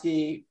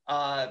Marcinkowski,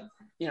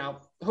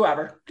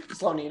 whoever.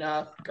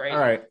 Slonina, great. All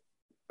right.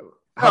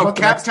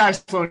 Cap Ty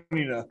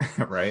Slonina.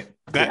 Right.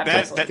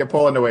 That get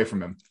pulling away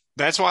from him.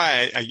 That's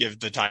why I give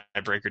the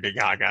tiebreaker to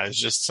Gaga, is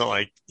just so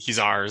like he's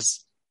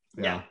ours.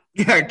 Yeah.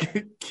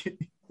 Keep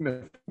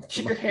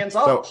your hands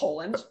off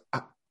Poland.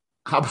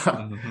 How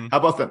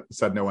about that?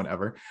 Said no one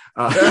ever.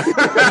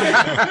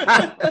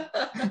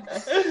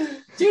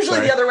 It's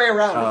usually the other way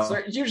around.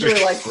 It's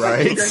usually like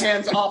right? keep your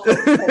hands off of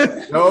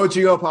Poland. No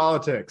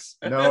geopolitics.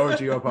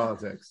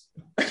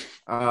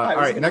 All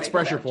right, next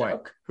pressure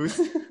point. Who's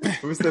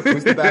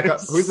the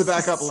backup? Who's the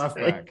backup left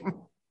back?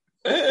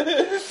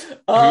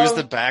 Who's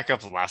the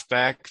backup left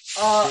back?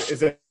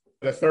 Is it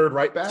the third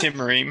right back? Tim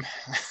Ream.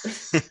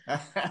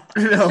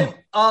 No.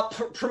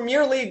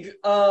 Premier League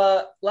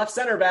left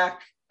center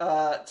back.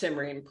 Tim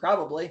Ream,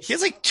 probably. He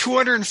has like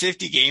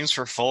 250 games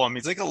for Fulham.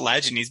 He's like a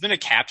legend. He's been a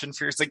captain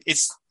for years. Like,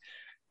 it's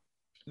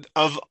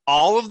of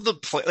all of the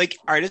play. Like,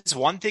 all right, it's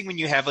one thing when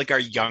you have like our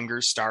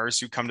younger stars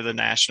who come to the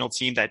national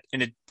team that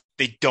it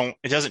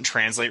doesn't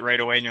translate right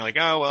away, and you're like,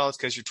 oh well, it's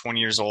because you're 20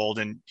 years old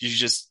and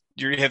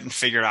you haven't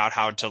figured out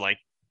how to like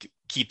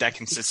keep that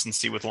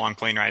consistency with long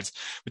plane rides.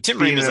 But Tim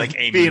Ream is like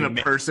being a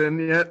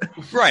person yet.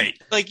 Right.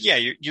 Like, yeah,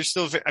 you're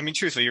still, I mean,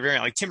 truthfully, you're very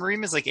like Tim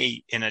Ream is like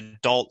an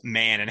adult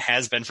man and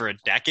has been for a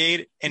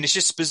decade. And it's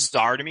just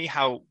bizarre to me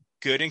how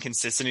good and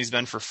consistent he's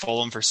been for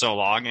Fulham for so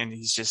long. And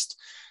he's just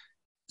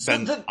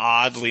been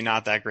oddly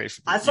not that great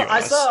for the US.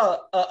 I saw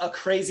a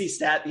crazy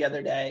stat the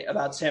other day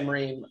about Tim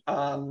Ream,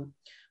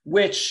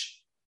 which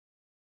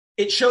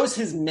it shows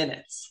his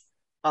minutes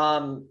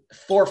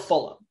for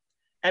Fulham.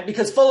 And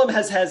because Fulham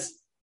has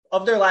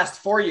of their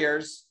last 4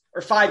 years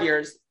or 5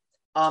 years,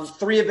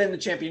 3 have been in the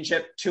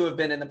championship, 2 have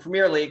been in the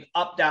Premier League,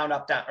 up, down,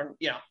 or,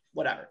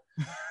 whatever.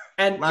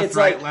 And left, it's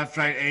right, like left,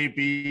 right, A,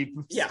 B,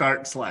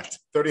 start, select.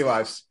 30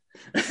 lives.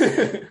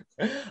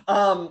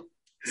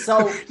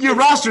 So your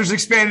roster's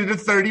expanded to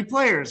 30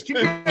 players.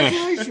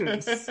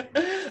 Congratulations.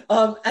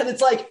 And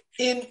it's like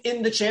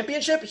in the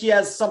championship, he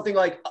has something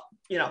like,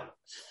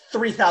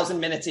 3,000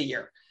 minutes a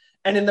year.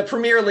 And in the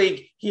Premier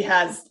League, he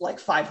has like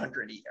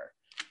 500 a year.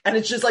 And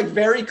it's just like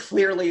very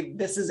clearly,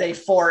 this is a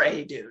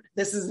 4A dude.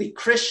 This is the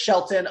Chris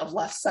Shelton of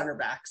left center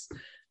backs.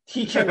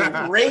 He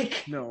can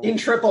rake in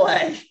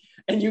AAA,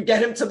 and you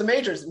get him to the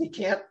majors, and he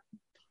can't.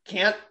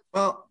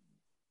 Well,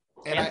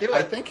 and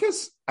I think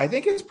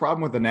his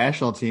problem with the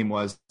national team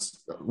was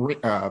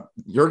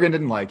Jurgen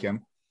didn't like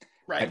him.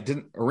 Right.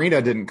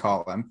 Arena didn't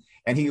call him,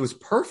 and he was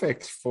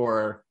perfect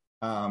for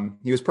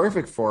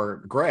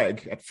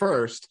Greg at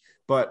first,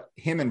 but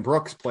him and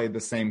Brooks played the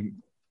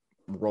same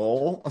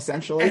role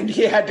essentially, and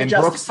he had to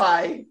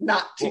justify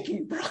not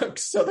taking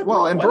Brooks. So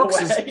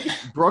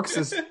Brooks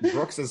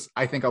is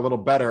I think a little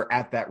better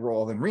at that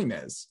role than Ream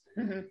is.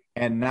 Mm-hmm.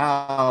 And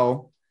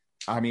now,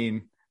 I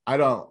mean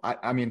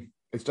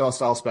it's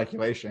just all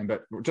speculation,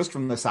 but just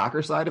from the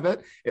soccer side of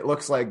it, it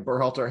looks like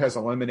Berhalter has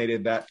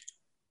eliminated that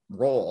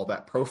role,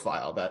 that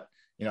profile, that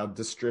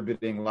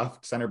distributing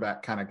left center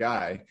back kind of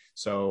guy.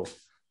 So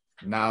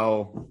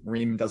now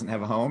Ream doesn't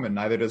have a home, and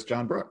neither does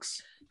John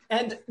Brooks.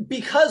 And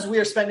because we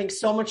are spending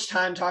so much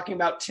time talking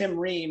about Tim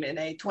Ream in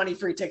a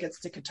 23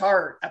 tickets to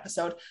Qatar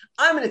episode,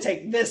 I'm going to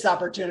take this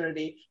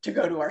opportunity to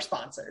go to our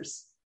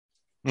sponsors.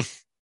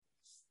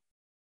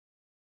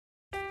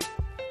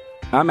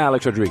 I'm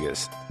Alex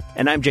Rodriguez.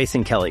 And I'm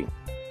Jason Kelly.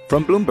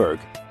 From Bloomberg,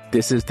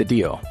 this is The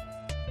Deal.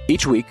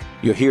 Each week,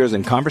 you'll hear us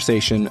in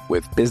conversation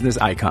with business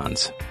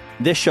icons.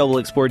 This show will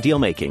explore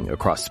deal-making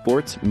across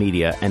sports,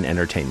 media, and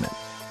entertainment.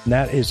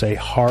 That is a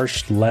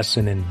harsh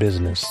lesson in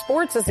business.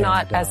 Sports is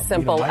not as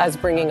simple as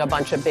bringing a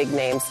bunch of big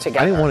names together.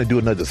 I didn't want to do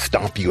another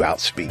stomp you out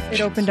speech. It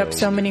opened up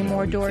so many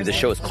more doors. The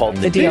show is called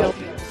The Deal.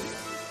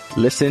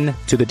 Listen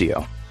to The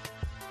Deal.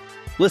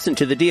 Listen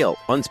to The Deal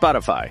on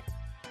Spotify.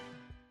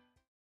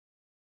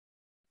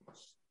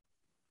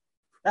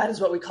 That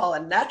is what we call a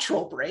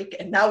natural break,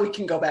 and now we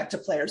can go back to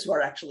players who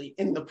are actually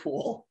in the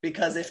pool,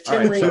 because if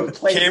Tim Ream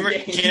plays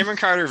Cameron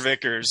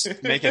Carter-Vickers,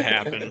 make it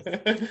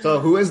happen. So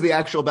who is the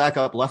actual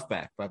backup left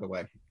back, by the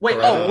way? Wait,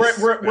 are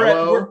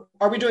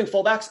we doing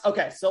fullbacks?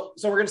 Okay, so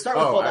we're going to start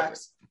with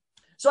fullbacks.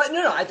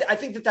 I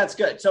think that's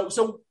good.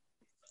 So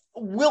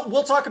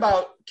we'll talk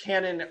about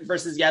Cannon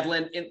versus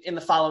Yedlin in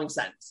the following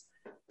sentence.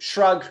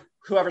 Shrug,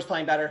 whoever's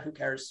playing better, who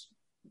cares?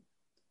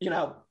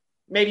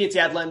 Maybe it's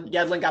Yedlin.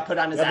 Yedlin got put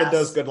on his ass.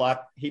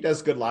 He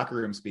does good locker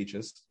room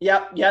speeches.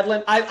 Yep,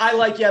 Yedlin. I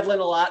like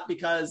Yedlin a lot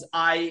because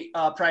I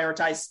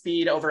prioritize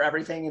speed over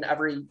everything in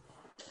every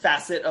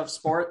facet of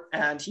sport,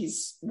 and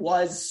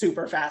was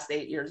super fast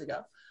 8 years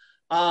ago.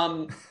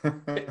 And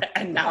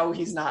now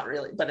he's not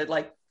really. But and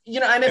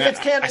if it's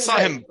Cannon,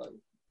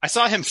 I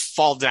saw him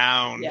fall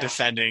down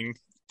defending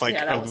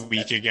a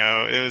week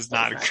ago. It was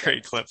not a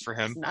great clip for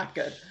him. It's not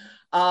good.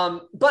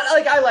 But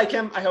I like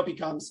him. I hope he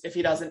comes. If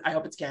he doesn't, I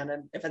hope it's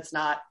Cannon. If it's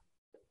not,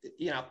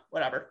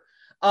 whatever.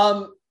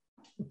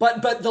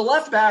 But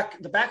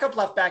the backup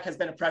left back has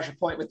been a pressure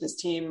point with this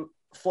team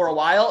for a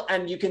while.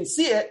 And you can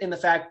see it in the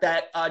fact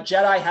that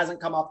Jedi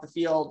hasn't come off the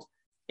field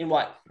in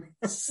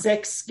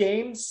 6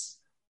 games?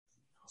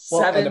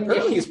 Well, 7 and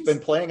apparently games? he's been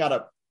playing on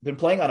been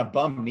playing on a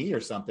bum knee or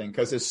something,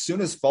 because as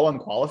soon as Fulham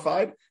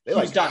qualified, they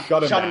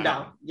shut him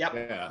down. Yep.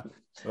 Yeah.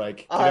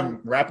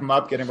 Wrap him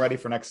up, get him ready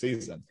for next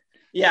season.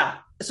 Yeah.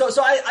 So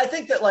I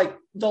think that like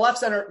the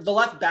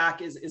left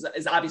back is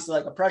obviously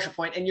like a pressure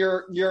point, and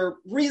your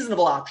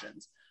reasonable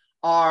options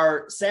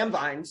are Sam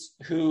Vines,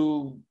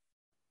 who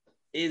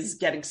is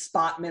getting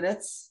spot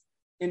minutes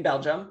in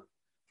Belgium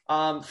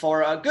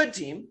for a good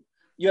team.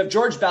 You have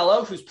George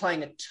Bello, who's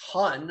playing a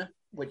ton,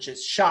 which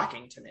is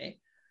shocking to me,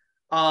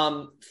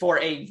 for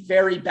a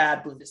very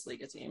bad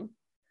Bundesliga team.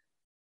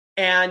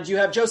 And you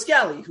have Joe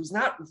Scally, who's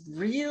not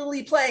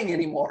really playing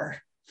anymore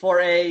for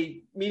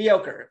a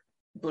mediocre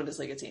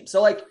Bundesliga team.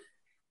 So like,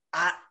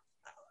 I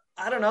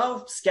don't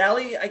know,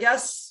 Scally, I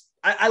guess.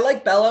 I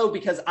like Bello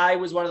because I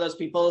was one of those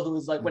people who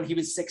was like, when he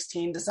was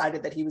 16,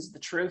 decided that he was the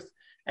truth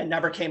and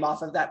never came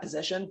off of that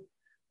position,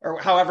 or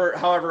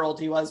however old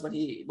he was when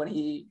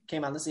he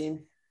came on the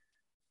scene.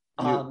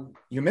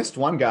 You missed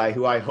one guy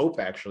who I hope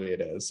actually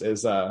it is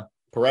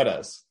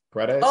Paredes.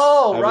 Paredes.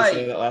 Oh,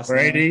 right.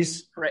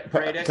 Paredes.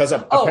 Because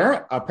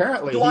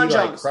apparently Dwan he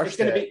Jones. crushed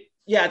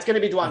it's going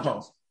to be Dwan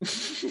Jones.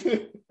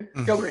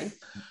 Go green.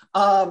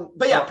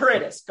 But yeah,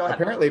 Paredes. Go ahead.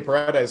 Apparently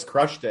Paredes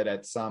crushed it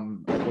at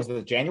was it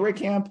a January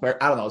camp?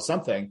 Or, I don't know,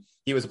 something.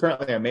 He was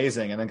apparently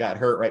amazing and then got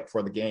hurt right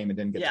before the game and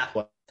didn't get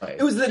to play.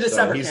 It was the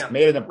December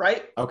camp,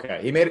 right?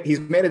 Okay.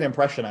 He's made an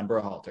impression on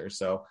Berhalter.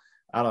 So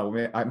I don't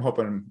know. I'm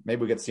hoping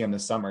maybe we get to see him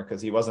this summer,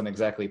 because he wasn't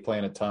exactly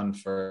playing a ton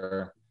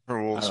for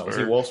Wolfsburg. Was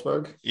he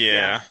Wolfsburg?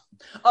 Yeah.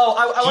 Oh,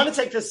 I want to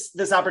take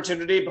this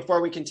opportunity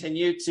before we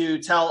continue to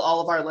tell all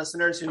of our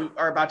listeners who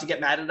are about to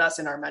get mad at us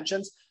in our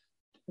mentions,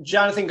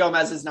 Jonathan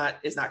Gomez is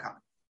not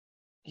coming.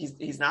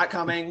 He's not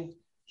coming.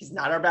 He's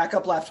not our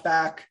backup left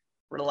back.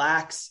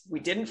 Relax. We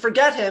didn't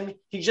forget him.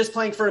 He's just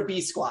playing for a B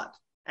squad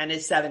and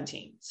is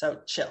 17. So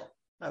chill.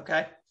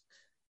 Okay.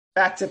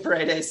 Back to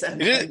Paredes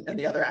and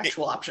the other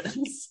actual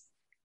options.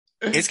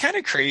 It's kind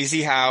of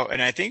crazy how,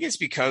 and I think it's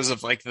because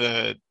of like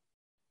there's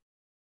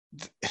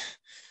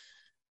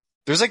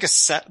like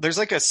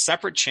a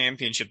separate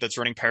championship that's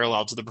running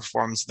parallel to the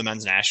performance of the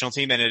men's national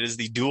team, and it is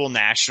the dual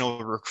national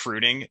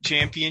recruiting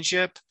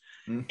championship.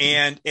 Mm-hmm.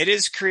 And it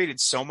has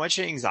created so much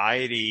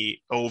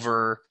anxiety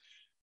over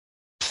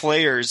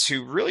players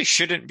who really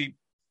shouldn't be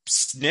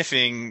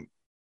sniffing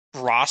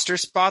roster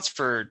spots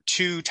for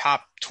two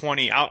top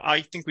 20.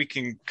 I think we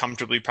can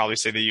comfortably probably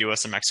say the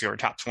US and Mexico are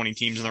top 20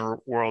 teams in the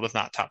world, if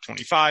not top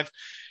 25.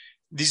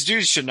 These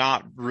dudes should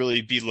not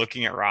really be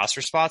looking at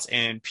roster spots,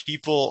 and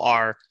people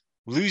are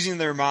losing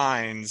their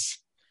minds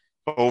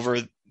over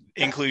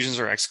inclusions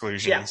or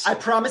exclusions. Yeah, I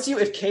promise you,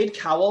 if Cade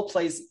Cowell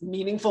plays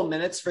meaningful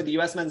minutes for the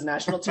U.S. men's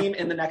national team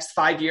in the next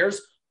 5 years,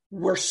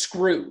 we're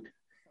screwed.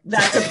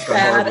 That's a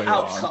bad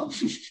outcome.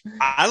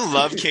 I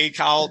love Cade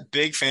Cowell,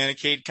 big fan of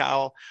Cade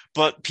Cowell,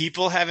 but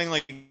people having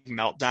like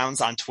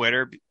meltdowns on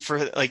Twitter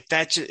for like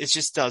that, it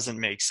just doesn't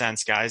make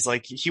sense, guys.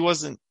 Like he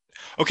wasn't.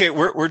 Okay,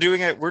 we're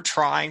doing it. We're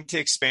trying to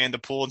expand the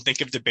pool and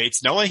think of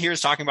debates. No one here is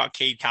talking about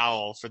Cade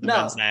Cowell for the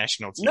men's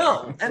national team.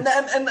 No, and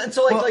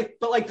so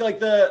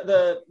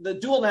the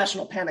dual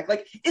national panic,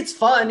 like it's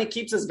fun. It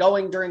keeps us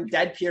going during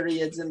dead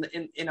periods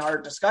in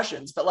our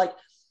discussions. But like,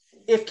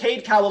 if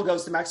Cade Cowell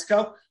goes to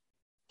Mexico,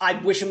 I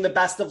wish him the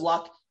best of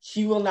luck.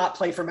 He will not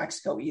play for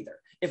Mexico either.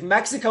 If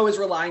Mexico is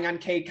relying on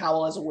Cade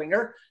Cowell as a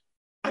winger,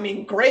 I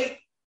mean, great,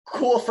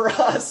 cool for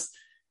us.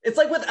 It's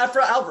like with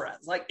Efra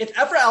Alvarez. Like if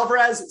Efra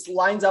Alvarez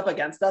lines up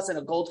against us in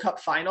a Gold Cup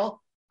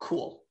final,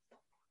 cool,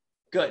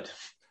 good.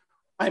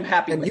 I'm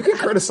happy. And with you can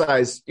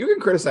criticize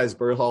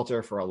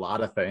Berhalter for a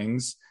lot of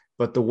things,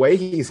 but the way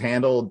he's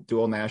handled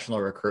dual national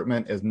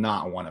recruitment is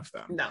not one of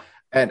them. No.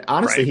 And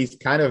honestly, he's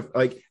kind of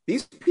like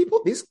these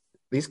people,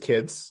 these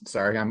kids.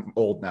 Sorry, I'm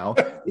old now.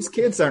 These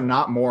kids are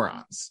not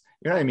morons.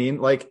 You know what I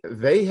mean? Like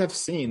they have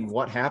seen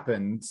what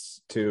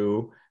happens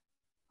to,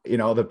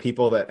 the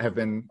people that have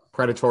been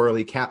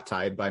predatorily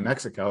cap-tied by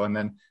Mexico and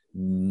then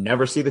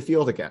never see the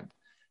field again.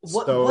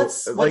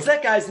 What's that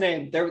guy's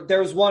name? There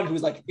was one who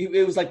was like,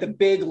 it was like the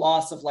big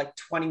loss of like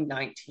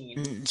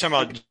 2019.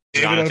 Talking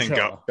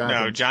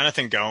about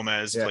Jonathan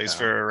Gomez plays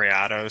for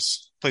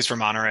Rayados, plays for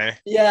Monterrey.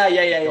 Yeah.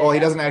 Well, he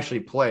doesn't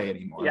actually play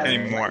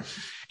anymore.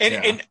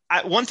 And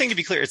one thing to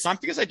be clear, it's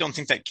not because I don't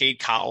think that Cade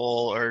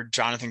Cowell or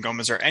Jonathan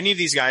Gomez or any of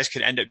these guys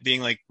could end up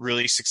being like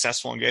really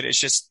successful and good. It's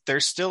just they're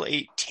still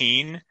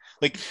 18.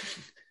 Like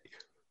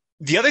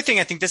the other thing,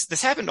 I think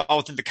this happened all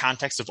within the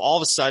context of all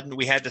of a sudden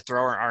we had to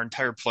throw our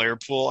entire player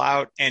pool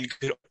out and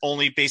could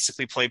only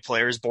basically play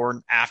players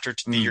born after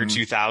the year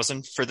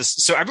 2000 for this.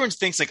 So everyone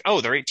thinks like,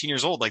 oh, they're 18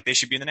 years old. Like they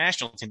should be in the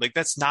national team. Like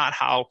that's not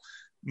how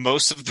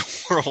most of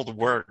the world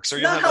works. Or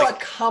it's not how a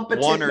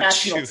competent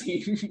national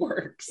team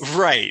works.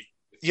 Right.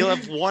 You'll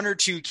have one or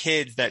two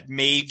kids that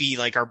maybe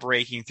like are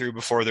breaking through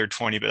before they're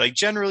 20, but like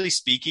generally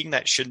speaking,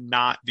 that should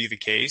not be the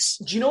case.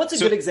 Do you know what's a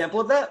good example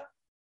of that?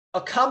 A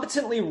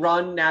competently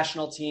run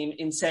national team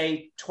in,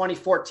 say,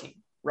 2014,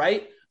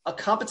 right? A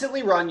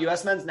competently run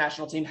U.S. men's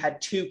national team had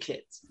two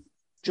kids,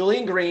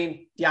 Julian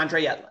Green,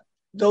 DeAndre Yedlin.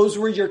 Those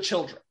were your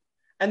children.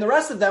 And the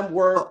rest of them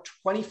were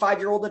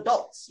 25-year-old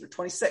adults, or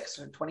 26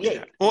 or 28.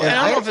 Yeah. Well, and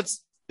I don't know if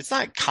it's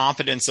not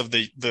competence of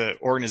the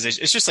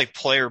organization. It's just like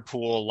player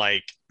pool,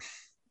 like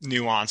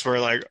nuance where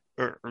like,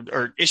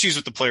 or issues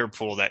with the player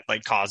pool that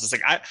like causes.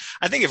 Like,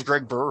 I think if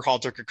Greg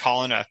Berhalter could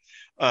call in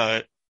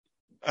a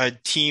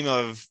team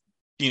of,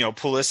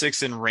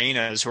 Pulisics and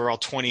Reynas who are all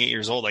 28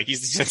 years old, like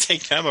he's going to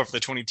take them over the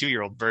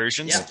 22-year-old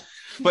versions. Yeah.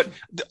 But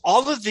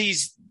all of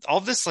this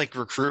like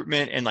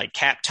recruitment and like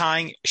cap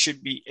tying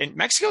should be, and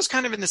Mexico's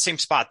kind of in the same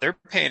spot. They're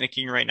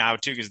panicking right now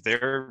too, because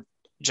their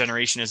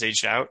generation has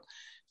aged out.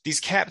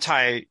 These cap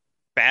tie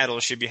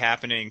battles should be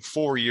happening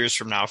 4 years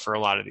from now for a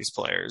lot of these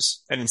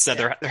players. And instead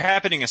they're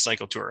happening a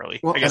cycle too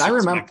early. Well, I guess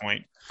that's my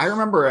point. I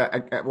remember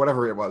at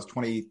whatever it was,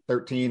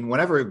 2013,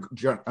 whenever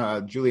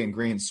Julian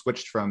Green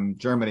switched from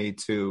Germany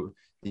to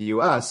the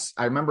U.S.,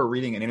 I remember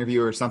reading an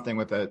interview or something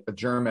with a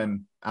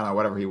German, I don't know,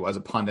 whatever he was,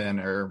 a pundit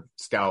or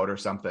scout or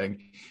something.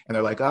 And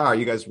they're like, are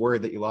you guys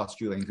worried that you lost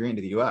Julian Green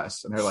to the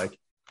U.S.? And they're like,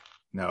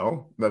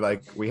 no, but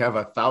like, we have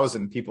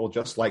 1,000 people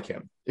just like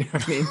him. You know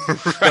what I mean?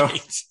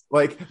 Right. So,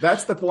 like,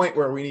 that's the point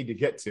where we need to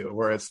get to,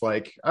 where it's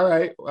like, all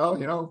right, well,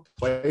 you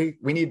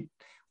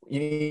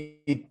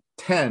need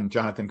 10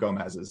 Jonathan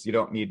Gomez's. You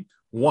don't need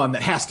one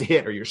that has to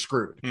hit or you're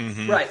screwed.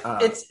 Mm-hmm. Right.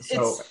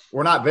 So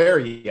we're not there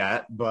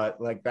yet, but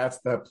like, that's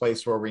the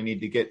place where we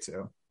need to get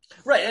to.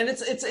 Right. And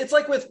it's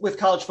like with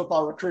college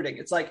football recruiting.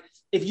 It's like,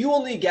 if you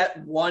only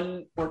get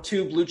 1 or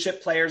 2 blue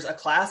chip players a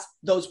class,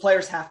 those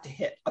players have to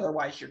hit.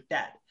 Otherwise you're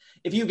dead.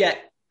 If you get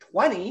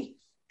 20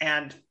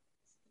 and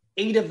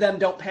 8 of them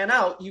don't pan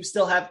out, you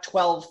still have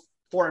 12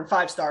 4 and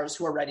 5 stars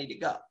who are ready to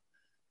go.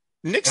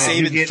 Nick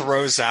Saban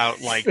throws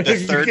out like the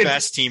third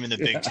best team in the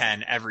Big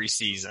Ten every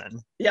season.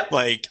 Yeah.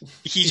 Like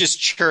he just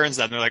churns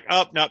them. They're like,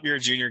 oh, nope, you're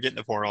a junior, get in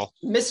the portal.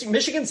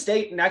 Michigan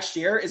State next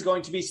year is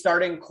going to be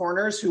starting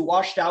corners who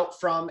washed out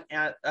from,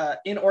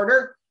 in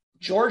order,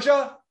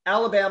 Georgia,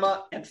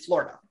 Alabama, and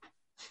Florida.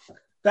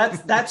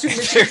 That's who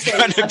Michigan State is. They're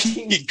going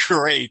to be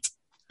great.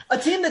 A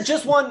team that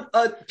just won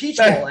a Peach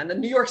Bowl and a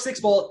New York Six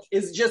Bowl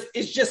is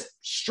just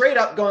straight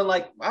up going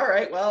like, all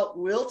right, well,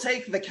 we'll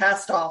take the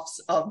cast-offs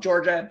of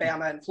Georgia,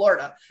 Bama, and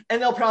Florida,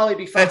 and they'll probably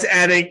be fine. That's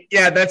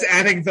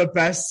adding the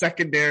best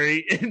secondary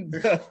in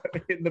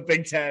the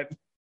Big Ten.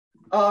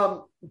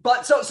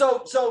 But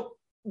so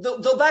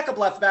the backup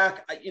left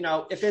back,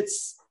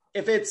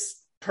 if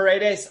it's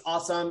Paredes,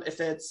 awesome. If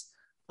it's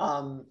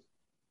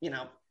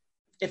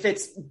if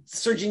it's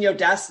Serginho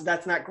Dest,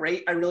 that's not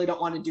great. I really don't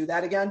want to do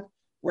that again,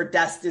 where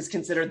Dest is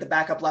considered the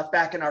backup left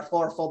back and our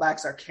 4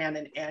 fullbacks are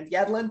Cannon and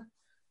Yedlin.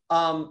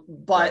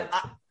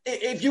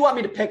 If you want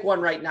me to pick one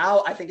right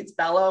now, I think it's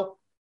Bello.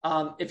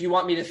 If you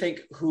want me to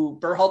think who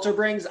Berhalter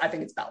brings, I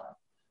think it's Bello.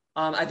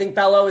 I think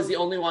Bello is the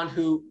only one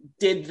who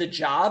did the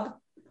job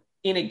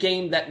in a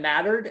game that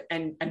mattered,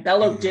 and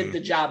Bello did the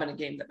job in a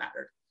game that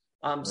mattered.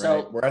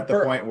 So we're at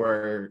the point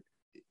where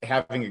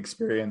having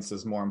experience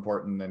is more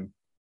important than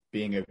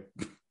being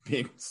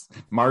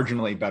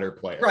marginally better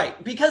player.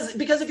 Right. Because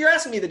if you're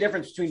asking me the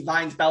difference between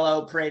Vines,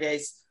 Bello,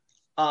 Paredes,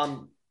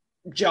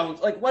 Jones,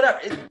 like whatever,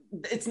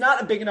 it's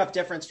not a big enough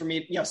difference for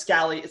me,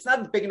 Scally, it's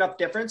not a big enough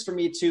difference for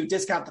me to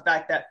discount the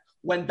fact that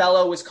when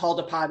Bello was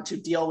called upon to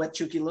deal with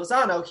Chucky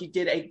Lozano, he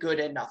did a good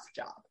enough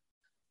job.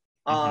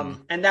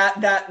 And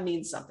that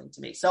means something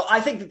to me. So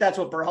I think that that's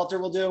what Berhalter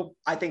will do.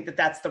 I think that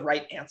that's the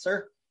right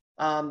answer.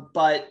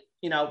 But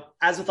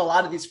as with a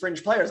lot of these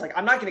fringe players, like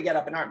I'm not going to get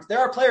up in arms. There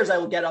are players I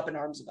will get up in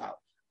arms about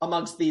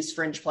amongst these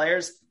fringe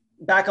players.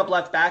 Backup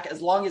left back,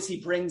 as long as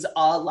he brings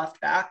a left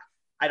back,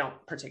 I don't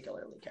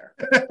particularly care.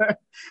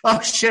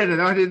 Oh shit,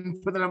 I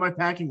didn't put that on my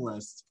packing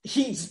list.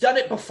 He's done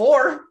it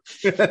before.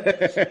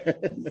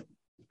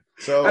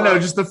 So I know,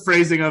 just the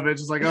phrasing of it,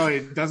 just like, oh, he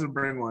doesn't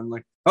bring one.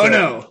 Like, oh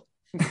no.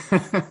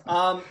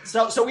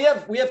 So we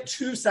have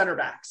 2 center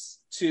backs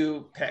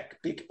to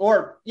pick, 2.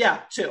 I'm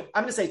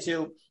going to say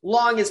 2.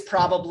 Long is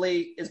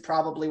probably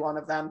one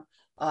of them.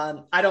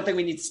 I don't think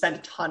we need to spend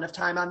a ton of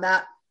time on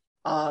that.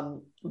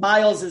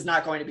 Miles is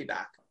not going to be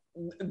back.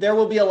 There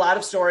will be a lot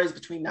of stories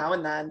between now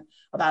and then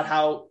about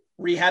how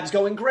rehab's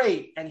going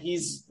great and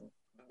he's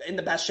in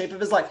the best shape of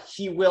his life.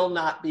 He will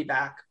not be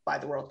back by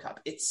the World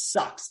Cup. It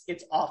sucks.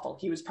 It's awful.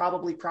 He was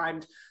probably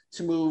primed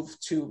to move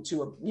to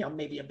a,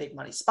 maybe a big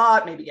money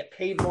spot, maybe get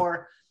paid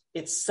more.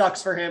 It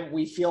sucks for him.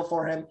 We feel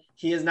for him.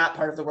 He is not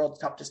part of the World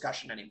Cup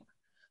discussion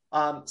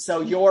anymore.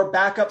 So your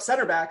backup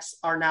center backs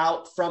are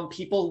now from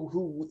people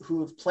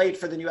who have played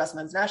for the U.S.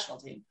 men's national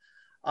team.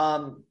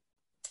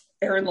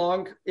 Aaron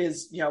Long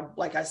is,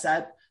 like I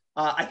said,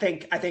 I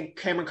think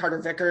Cameron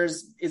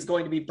Carter-Vickers is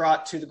going to be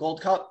brought to the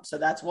Gold Cup. So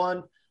that's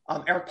one.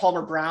 Eric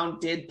Palmer-Brown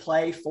did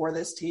play for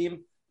this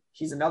team.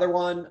 He's another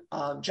one.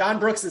 John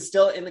Brooks is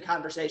still in the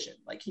conversation.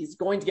 Like he's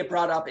going to get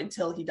brought up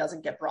until he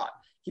doesn't get brought.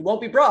 He won't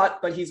be brought,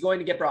 but he's going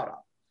to get brought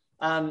up.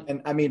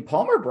 And I mean,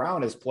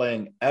 Palmer-Brown is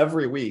playing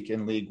every week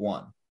in League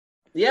One.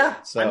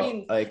 Yeah. So, I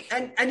mean,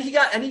 and he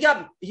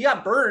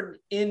got burned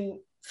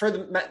for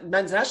the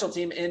men's national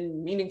team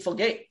in meaningful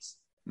games.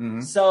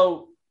 Mm-hmm.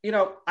 So,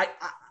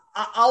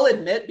 I'll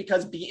admit,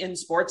 because beIN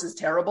Sports is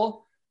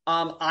terrible.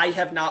 I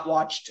have not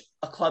watched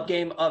a club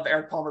game of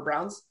Eric Palmer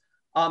Browns.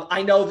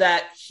 I know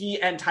that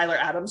he and Tyler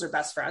Adams are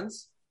best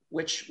friends,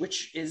 which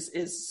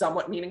is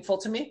somewhat meaningful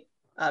to me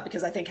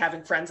because I think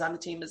having friends on the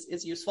team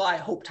is useful. I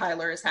hope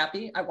Tyler is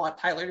happy. I want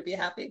Tyler to be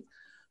happy.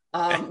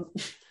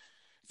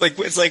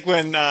 It's like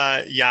when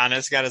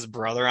Giannis got his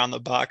brother on the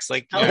Bucks.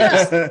 Like,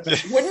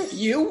 wouldn't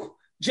you?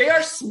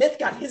 J.R. Smith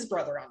got his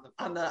brother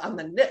on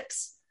the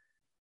Knicks,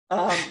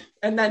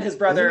 and then his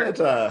brother.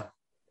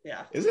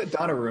 Isn't it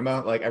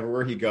Donnarumma? Like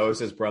everywhere he goes,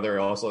 his brother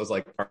also is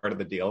like part of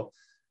the deal.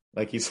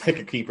 Like he's like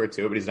a keeper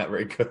too, but he's not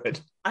very good.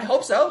 I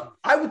hope so.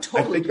 I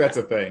think that's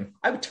a thing.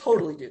 I would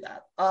totally do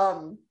that.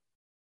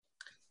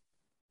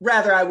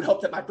 Rather, I would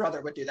hope that my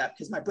brother would do that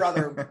because my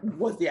brother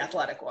was the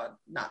athletic one,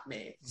 not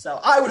me. So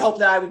I would hope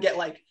that I would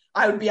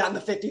I would be on the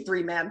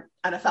 53-man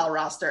NFL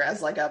roster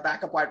as like a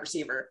backup wide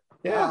receiver.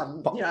 Yeah.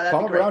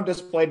 Palmer Brown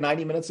just played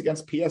 90 minutes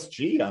against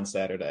PSG on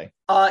Saturday.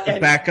 The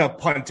backup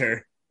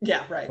punter.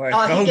 Yeah, right.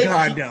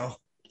 No.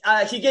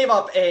 He gave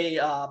up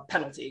a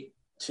penalty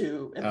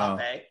to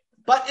Mbappe.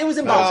 But it was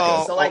in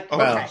Moscow,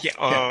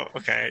 so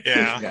okay,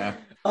 yeah.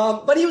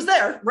 But he was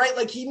there, right?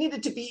 Like he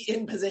needed to be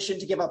in position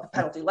to give up a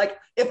penalty. Like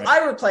if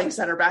I were playing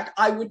center back,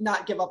 I would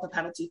not give up a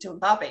penalty to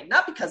Mbappe,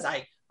 not because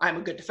I'm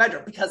a good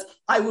defender, because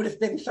I would have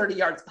been 30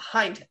 yards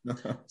behind him.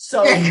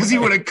 So because he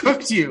would have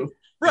cooked you,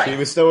 right? He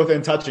was still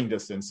within touching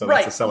distance, so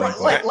that's a selling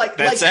point.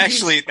 That's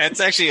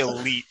actually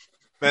elite.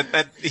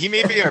 That he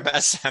may be our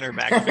best center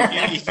back.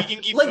 If he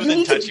can keep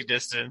within touching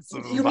distance,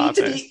 you need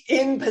to be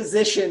in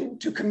position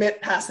to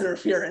commit pass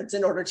interference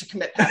in order to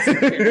commit pass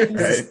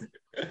interference.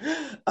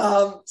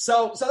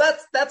 So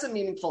that's a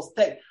meaningful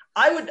thing.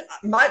 I would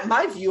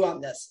my view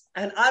on this,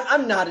 and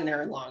I'm not an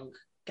Aaron Long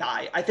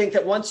guy. I think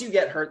that once you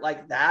get hurt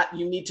like that,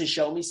 you need to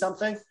show me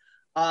something.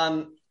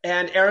 And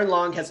Aaron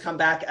Long has come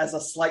back as a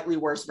slightly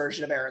worse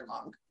version of Aaron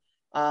Long.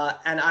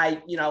 And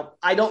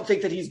I don't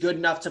think that he's good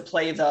enough to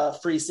play the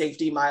free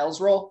safety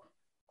Miles role,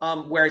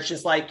 where it's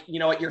just like, you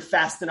know what, you're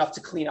fast enough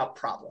to clean up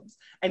problems.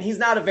 And he's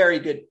not a very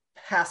good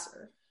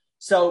passer.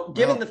 So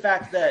given the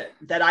fact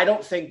that I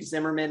don't think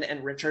Zimmerman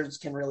and Richards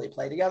can really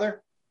play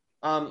together,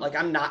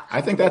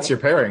 I think that's your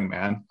pairing,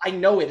 man. I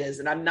know it is.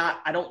 And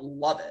I don't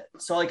love it.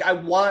 So like, I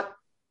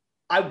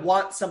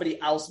want somebody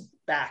else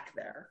back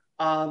there.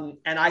 And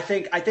I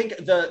think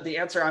the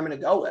answer I'm going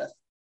to go with,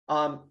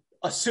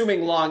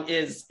 assuming Long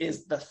is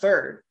the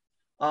third,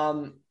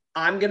 I'm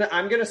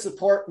gonna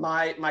support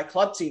my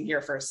club team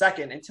here for a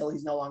second until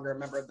he's no longer a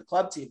member of the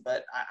club team.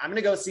 But I'm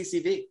gonna go with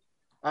CCV.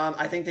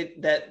 I think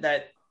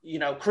that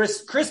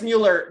Chris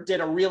Mueller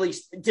did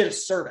a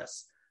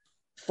service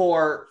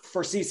for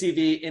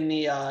CCV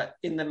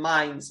in the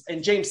minds,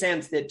 and James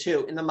Sands did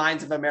too, in the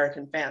minds of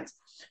American fans,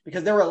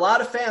 because there were a lot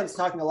of fans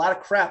talking a lot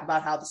of crap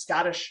about how the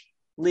Scottish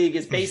league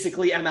is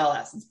basically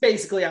MLS. It's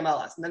basically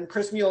MLS, and then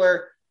Chris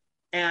Mueller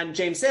and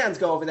James Sands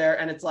go over there,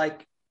 and it's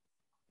like,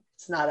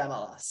 it's not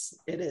MLS.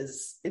 It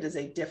is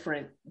a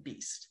different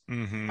beast.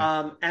 Mm-hmm.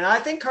 And I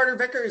think Carter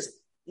Vickers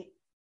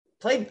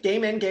played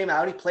game in, game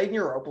out. He played in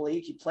Europa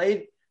League. He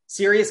played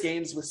serious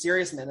games with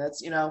serious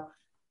minutes,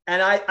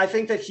 and I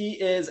think that he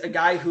is a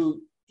guy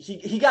who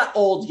he got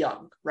old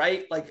young,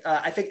 right? Like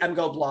I think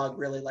MGO Blog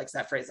really likes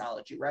that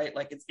phraseology, right?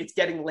 Like it's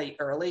getting late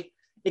early.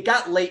 It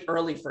got late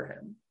early for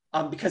him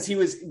because he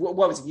was, what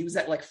was he? He was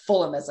at like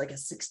Fulham as like a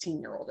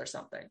 16-year-old or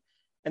something.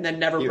 And then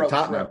never broke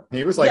Tottenham. through.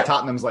 He was like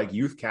Tottenham's like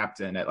youth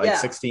captain at like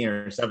 16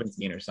 or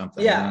 17 or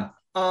something. Yeah.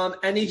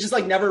 And he just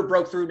like never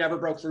broke through.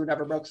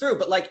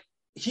 But like,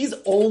 he's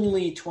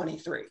only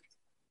 23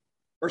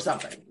 or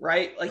something,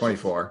 right? Like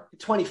 24.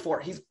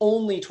 He's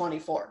only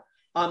 24.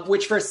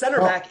 Which for a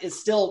center back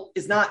is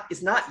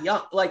not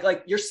young.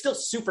 Like you're still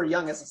super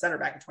young as a center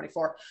back at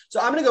 24. So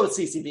I'm going to go with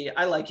CCV.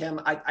 I like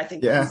him. I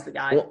think he's the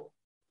guy. Well,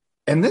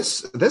 and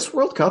this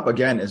World Cup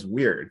again is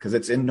weird because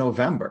it's in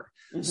November.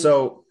 Mm-hmm.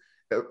 So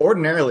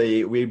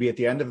ordinarily we'd be at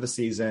the end of the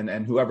season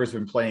and whoever's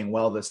been playing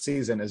well this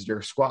season is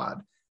your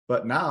squad.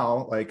 But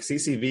now like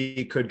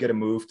CCV could get a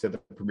move to the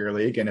Premier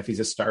League. And if he's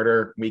a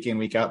starter week in,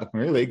 week out in the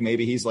Premier League,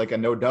 maybe he's like a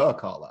no-duh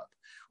call up,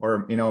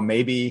 or,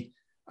 maybe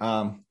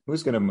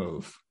who's going to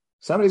move?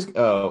 I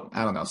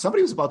don't know.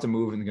 Somebody was about to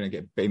move and going to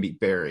get maybe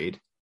buried.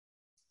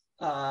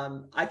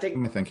 I think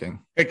I'm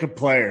thinking pick a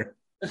player.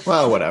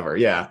 Well, whatever.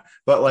 Yeah.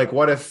 But like,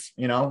 what if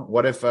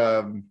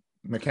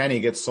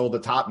McKennie gets sold to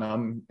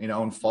Tottenham,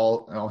 and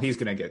he's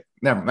going to get,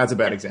 that's a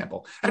bad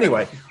example.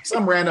 Anyway,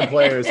 some random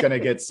player is going to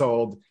get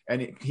sold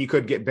and he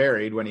could get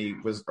buried when he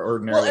was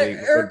ordinarily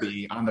would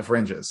be on the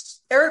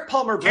fringes. Eric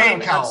Palmer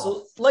Brown,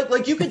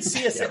 like you could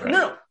see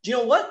No. Do you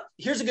know what?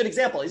 Here's a good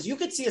example is you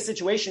could see a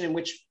situation in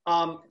which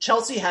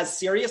Chelsea has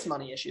serious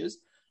money issues.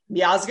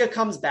 Miazga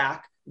comes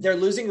back. They're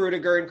losing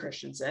Rudiger and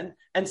Christensen,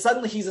 and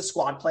suddenly he's a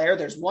squad player.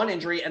 There's one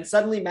injury, and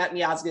suddenly Matt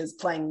Miazga is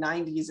playing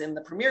 90s in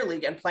the Premier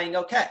League and playing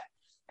okay.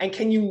 And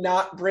can you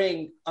not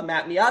bring a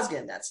Matt Miazga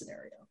in that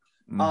scenario?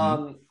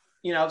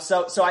 Mm-hmm.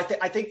 So I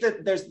think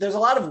that there's a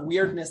lot of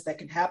weirdness that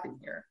can happen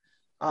here.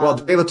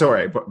 De La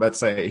Torre, let's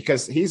say,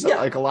 because he's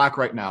like a lock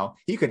right now.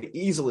 He could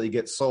easily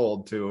get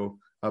sold to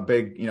a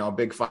big,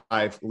 big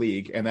five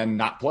league and then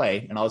not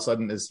play. And all of a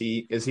sudden, is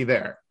he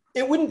there?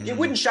 It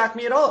wouldn't shock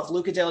me at all if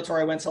Luca De La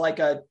Torre went to like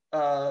a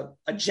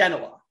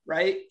Genoa,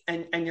 right?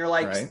 And you're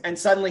like, right. And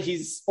suddenly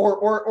he's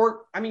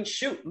or I mean,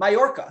 shoot,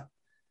 Mallorca,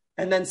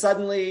 and then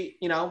suddenly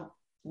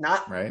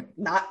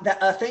not that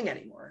a thing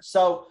anymore.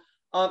 So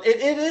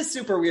it is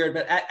super weird,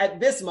 but at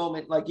this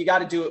moment, like you got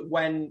to do it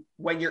when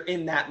you're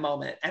in that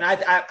moment. And I'm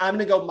going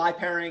to go my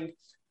pairing,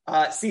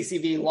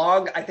 CCV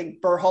Long. I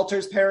think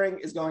Berhalter's pairing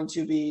is going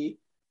to be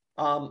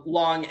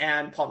Long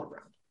and Palmer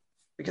Brown,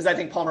 because I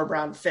think Palmer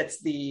Brown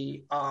fits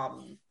the.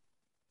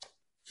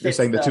 You're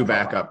saying the two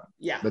profile. Backup,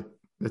 yeah,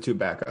 the two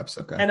backups,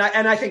 okay. And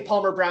I think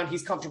Palmer Brown,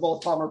 he's comfortable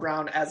with Palmer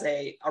Brown as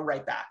a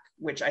right back,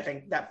 which I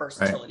think that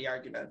versatility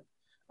argument.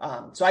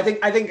 So I think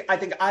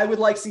I would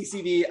like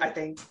CCV. I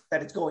think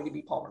that it's going to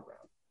be Palmer Brown.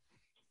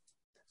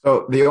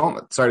 So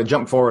sorry to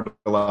jump forward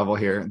a level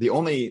here. The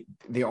only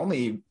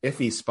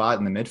iffy spot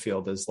in the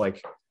midfield is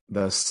like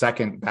the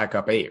second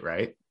backup 8,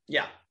 right?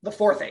 Yeah, the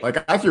fourth 8.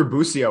 Like I threw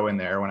Busio in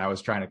there when I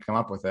was trying to come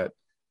up with it.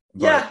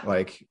 But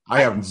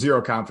I have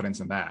zero confidence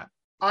in that.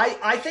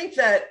 I think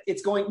that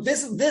it's going.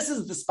 This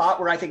is the spot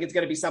where I think it's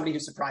going to be somebody who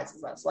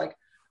surprises us. Like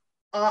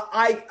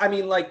I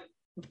mean, like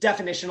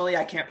definitionally,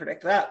 I can't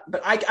predict that, but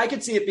I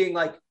could see it being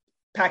like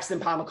Paxton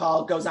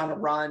Pomykal goes on a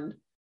run.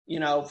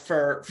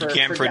 For you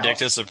can't predict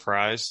Dallas. A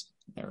surprise.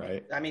 All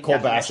right. I mean, Cole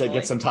Bassett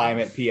gets some time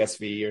at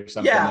PSV or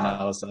something. Yeah. And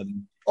all of a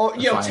sudden,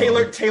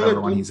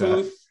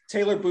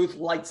 Taylor Booth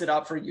lights it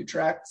up for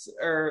Utrecht,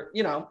 or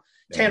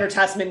Tanner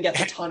Tessman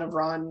gets a ton of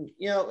run.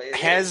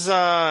 Has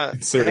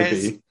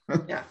Jordy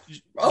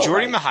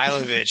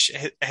Mihailovic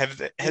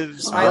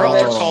has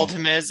Berhalter called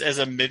him as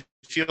a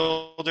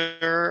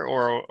midfielder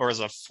or as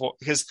a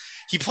because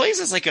he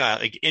plays as like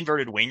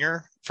inverted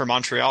winger for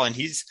Montreal, and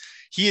he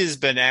has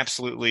been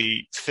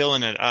absolutely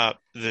filling it up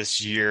this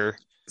year.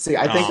 See,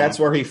 I think that's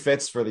where he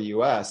fits for the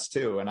U.S.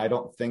 too, and I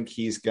don't think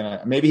he's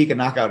gonna. Maybe he can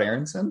knock out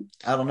Aronson.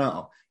 I don't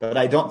know, but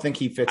I don't think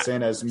he fits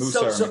in as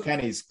Musa or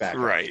McKennie's back.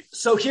 Right.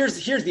 So here's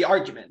the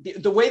argument: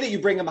 the way that you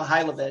bring a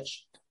Mihailovic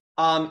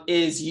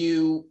is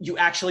you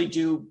actually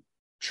do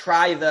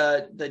try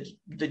the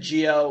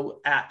Gio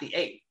at the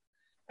 8,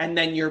 and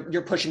then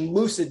you're pushing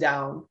Musa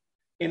down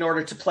in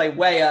order to play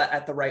Weah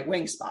at the right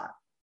wing spot.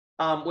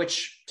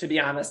 Which, to be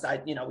honest,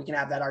 we can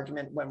have that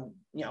argument when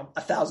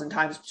 1,000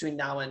 times between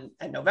now and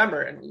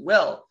November, and we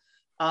will.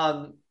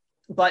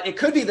 But it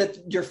could be that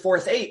your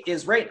fourth 8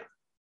 is Reyna,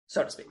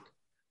 so to speak.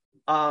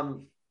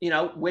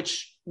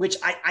 Which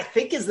I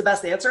think is the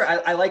best answer.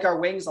 I like our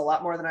wings a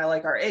lot more than I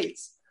like our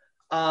 8s.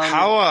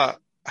 How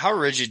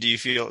rigid do you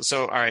feel?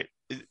 So, all right,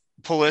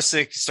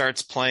 Pulisic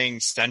starts playing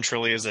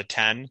centrally as a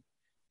 10.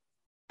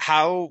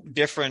 How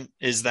different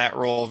is that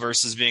role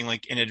versus being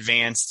like an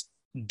advanced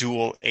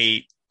dual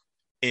 8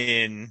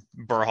 in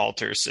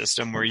Berhalter's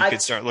system, where you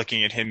could start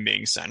looking at him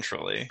being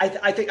centrally?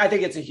 I think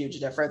it's a huge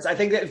difference. I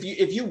think that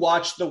if you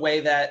watch the way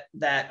that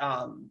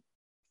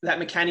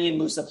McKennie and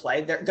Musa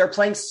play, they're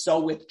playing so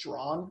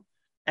withdrawn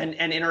and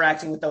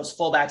interacting with those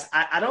fullbacks.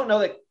 I don't know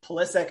that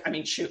Pulisic. I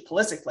mean,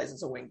 Pulisic plays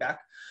as a wing back,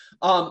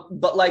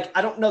 but like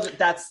I don't know that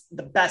that's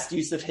the best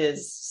use of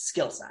his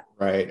skill set.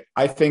 Right.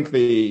 I think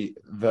the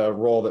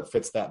role that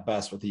fits that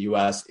best with the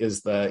U.S.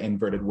 is the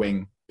inverted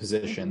wing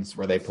positions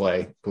where they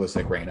play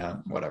Pulisic,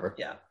 Reyna, whatever.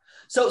 Yeah.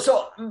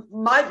 So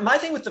my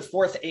thing with the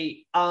fourth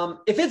 8,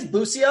 if it's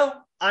Busio,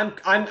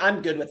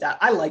 I'm good with that.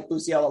 I like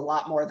Busio a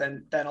lot more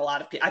than a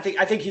lot of people. I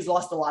think he's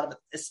lost a lot of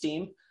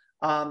esteem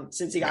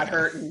since he got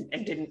hurt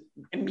and didn't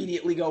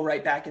immediately go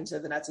right back into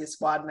Venezia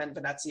squad, and then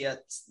Venezia,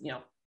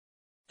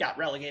 got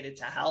relegated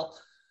to hell.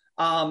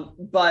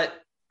 But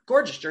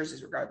gorgeous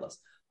jerseys regardless.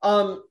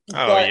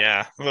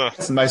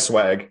 That's nice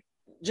swag.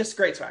 Just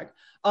great swag.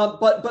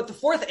 But the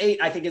fourth 8,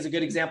 I think, is a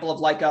good example of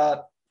like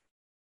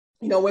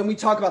when we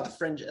talk about the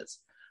fringes,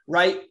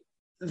 right?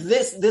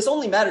 This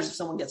only matters if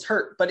someone gets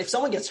hurt. But if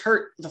someone gets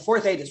hurt, the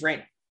fourth 8 is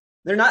Reyna.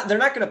 They're not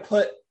going to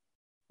put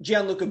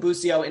Gianluca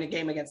Busio in a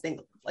game against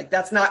England. Like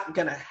that's not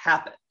going to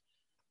happen.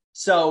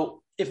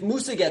 So if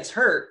Musa gets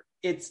hurt,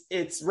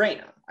 it's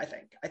Reyna. I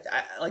think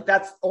I like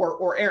that's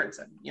or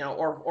Aronson,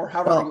 or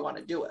however you want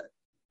to do it.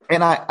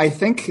 And I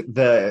think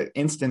the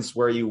instance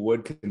where you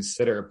would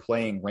consider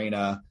playing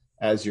Reyna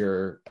as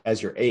your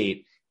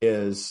 8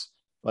 is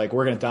like,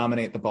 we're going to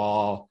dominate the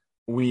ball.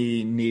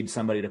 We need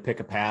somebody to pick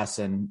a pass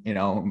and,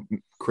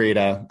 create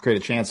a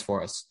chance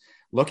for us.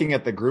 Looking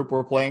at the group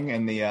we're playing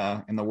in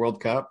the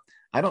World Cup,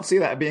 I don't see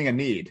that being a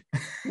need.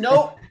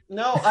 No,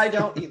 I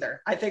don't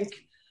either. I think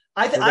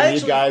I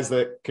need guys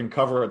that can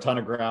cover a ton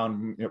of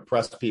ground,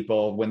 press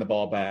people, win the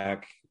ball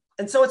back.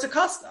 And so it's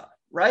Acosta,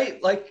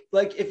 right? Like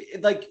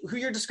if who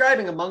you're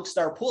describing amongst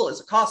our pool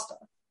is Acosta.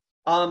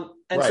 Right.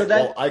 So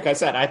that, like I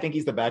said, I think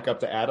he's the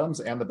backup to Adams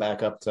and the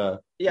backup to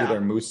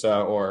either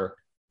Musa or.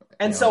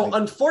 And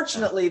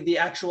unfortunately, the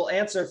actual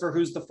answer for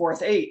who's the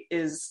fourth 8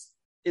 is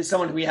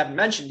someone who we haven't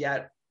mentioned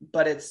yet,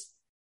 but it's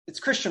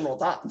Christian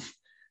Roldan,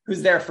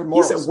 who's there for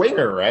more. He's a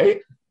winger,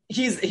 right?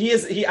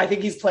 I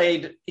think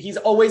he's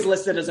always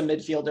listed as a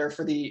midfielder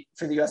for the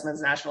U.S.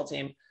 men's national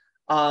team.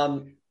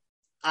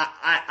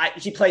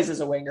 He plays as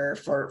a winger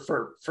for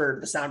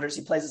the Sounders.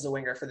 He plays as a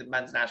winger for the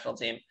men's national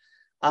team.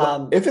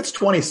 If it's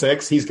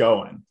 26, he's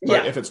going.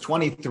 But yeah. If it's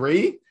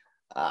 23,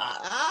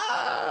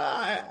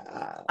 I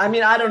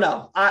mean, I don't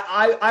know.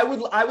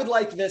 I would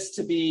like this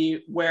to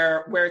be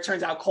where it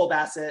turns out Cole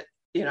Bassett,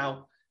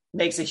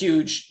 makes a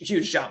huge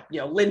jump.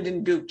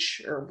 Lyndon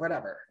Gooch or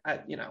whatever.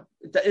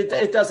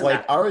 It doesn't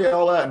like matter.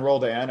 Arriola and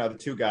Roldan are the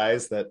two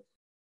guys that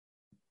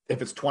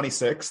if it's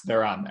 26,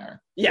 they're on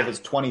there. Yeah. If it's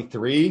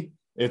 23,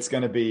 it's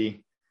going to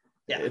be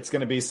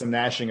some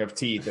gnashing of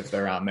teeth if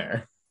they're on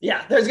there.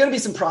 Yeah, there's going to be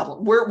some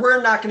problem.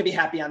 We're not going to be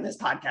happy on this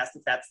podcast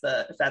if that's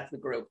the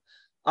group.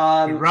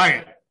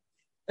 Right.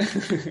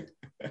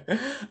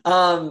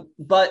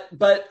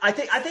 But I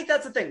think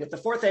that's the thing with the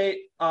 4th 8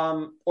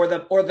 or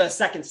the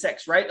 2nd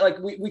 6, right? Like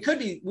we could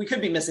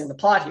be missing the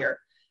plot here,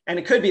 and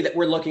it could be that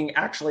we're looking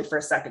actually for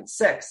a 2nd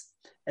 6.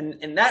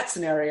 And in that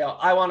scenario,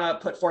 I want to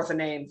put forth a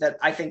name that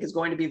I think is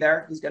going to be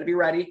there. He's going to be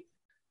ready.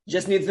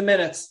 Just needs the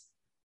minutes.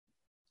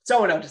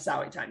 So to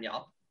Sowie time,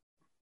 y'all.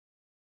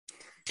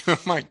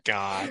 Oh my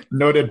God.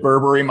 Noted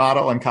Burberry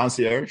model and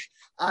concierge.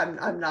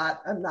 I'm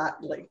not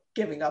like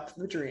giving up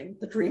the dream.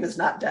 The dream is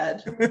not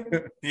dead.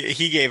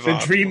 He gave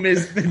up.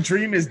 The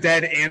dream is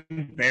dead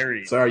and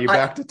buried. Sorry, you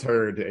back to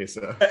turd,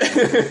 Asa.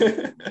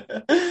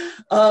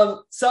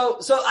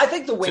 So I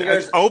think the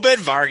wingers. Obed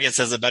Vargas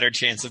has a better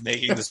chance of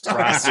making this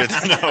roster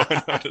than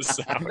Owen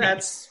Otasowie.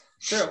 That's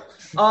true.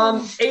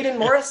 Aiden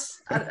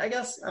Morris, I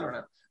guess. I don't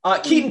know.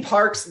 Keaton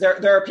Parks.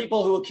 There are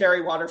people who will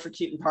carry water for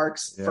Keaton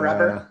Parks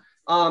forever.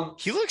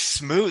 He looks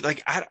smooth.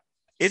 Like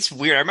it's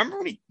weird. I remember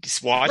when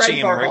he's watching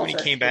him right when he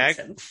came back.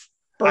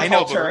 I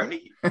know, but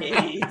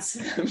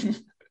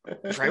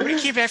right when he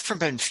came back from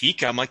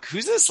Benfica, I'm like,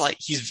 who's this? Like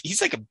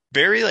he's like a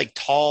very like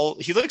tall.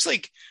 He looks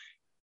like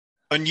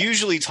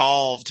unusually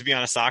tall to be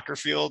on a soccer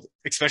field,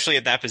 especially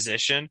at that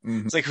position.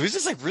 Mm-hmm. It's like, who's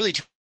this like really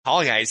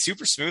tall guy? He's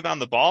super smooth on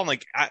the ball. And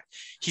like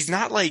he's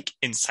not like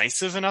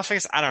incisive enough. I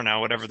guess I don't know.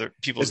 Whatever the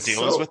people's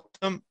deal is with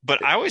him,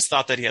 but I always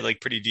thought that he had like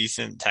pretty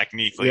decent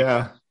technique. Like,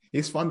 yeah.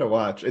 He's fun to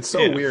watch. It's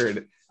so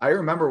weird. I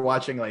remember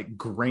watching like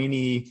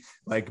grainy,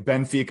 like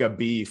Benfica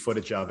B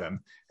footage of him.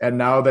 And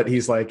now that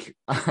he's like,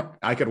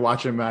 I could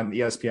watch him on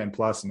ESPN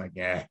Plus. I'm like,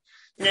 yeah.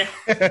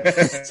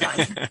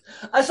 I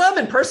saw him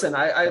in person.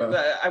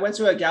 I went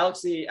to a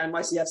Galaxy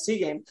NYCFC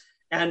game,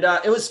 and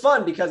it was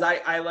fun because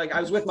I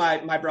was with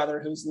my brother,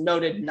 who's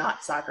noted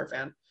not soccer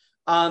fan.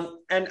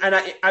 And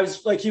I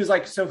was like, he was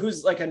like, so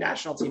who's like a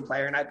national team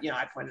player? And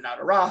I pointed out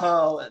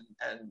Araujo and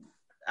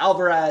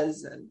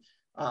Alvarez and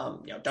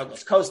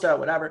Douglas Costa,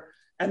 whatever.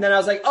 And then I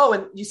was like, oh,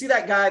 and you see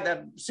that guy,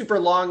 that super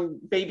long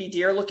baby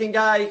deer looking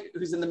guy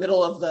who's in the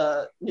middle of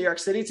the New York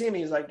City team?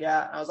 He's like,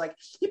 yeah. And I was like,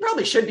 he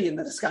probably should be in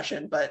the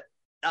discussion, but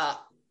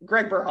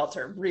Greg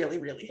Berhalter really,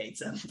 really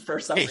hates him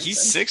for some reason. He's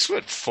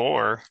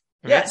 6'4".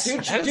 Yeah,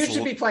 dude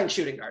should be playing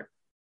shooting guard.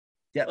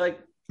 Yeah, like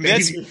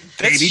that's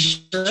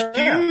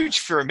huge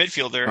for a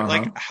midfielder. Uh-huh.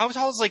 Like, how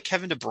tall is like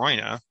Kevin De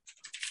Bruyne?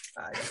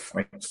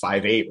 Like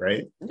 5'8",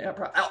 right? Yeah,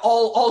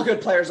 all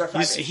good players are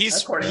 5'8".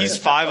 He's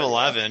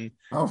 5'11".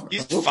 Oh,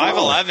 he's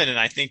 5'11", and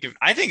I think of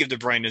De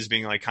Bruyne as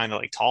being like kind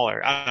of like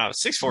taller. I don't know.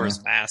 6'4"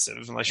 is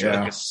massive unless you're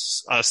like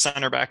a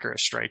center back or a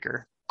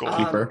striker,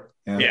 goalkeeper.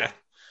 Yeah.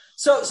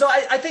 So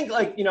I think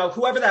like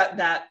whoever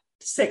that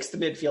sixth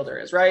midfielder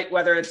is, right?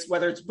 Whether it's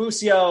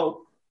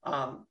Busio,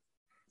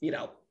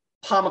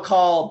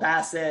 Pomacall,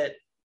 Bassett,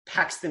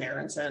 Paxton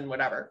Aronson,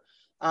 whatever.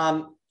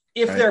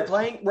 If they're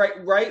playing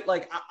right,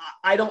 like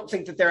I don't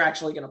think that they're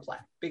actually going to play,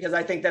 because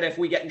I think that if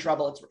we get in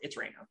trouble, it's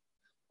Reyna.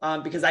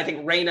 Because I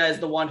think Reyna is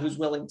the one who's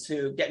willing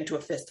to get into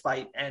a fist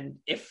fight, and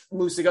if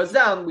Musa goes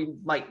down, we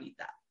might need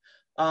that.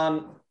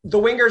 The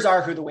wingers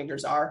are who the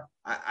wingers are.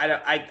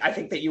 I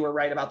think that you were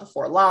right about the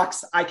 4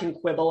 locks. I can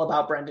quibble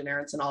about Brendan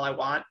Aronson all I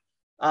want.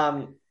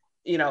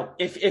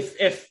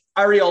 If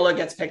Arriola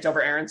gets picked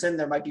over Aronson,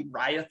 there might be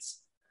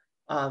riots.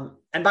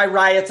 And by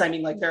riots, I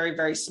mean like very,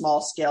 very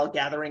small scale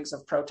gatherings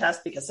of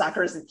protest, because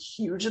soccer isn't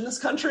huge in this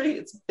country.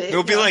 It's big.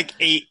 It'll be like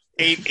eight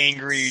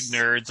angry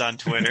nerds on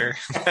Twitter.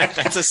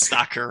 That's a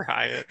soccer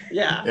riot.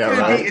 Yeah.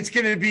 It's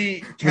going to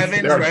be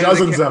Kevin's. There are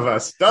dozens of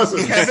us.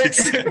 Dozens.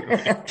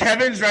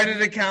 Kevin's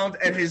Reddit account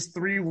and his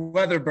 3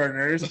 weather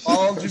burners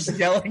all just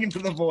yelling into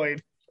the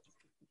void.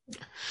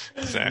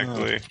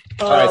 Exactly.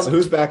 All right. So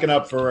who's backing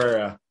up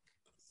for?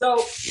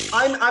 So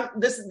I'm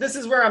this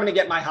is where I'm going to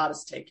get my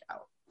hottest take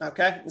out.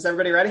 Okay. Is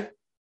everybody ready?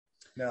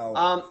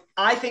 No.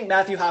 I think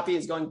Matthew Hoppe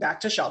is going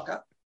back to Schalke,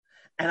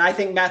 and I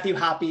think Matthew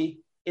Hoppe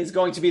is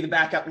going to be the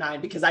backup 9,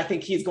 because I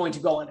think he's going to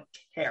go on a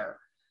tear.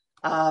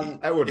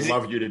 I would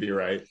love you to be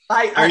right.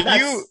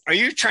 Are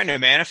you trying to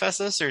manifest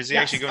this, or is he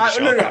actually going to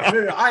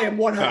Schalke? No. I am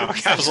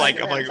 100%. I was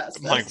like, I'm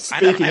like,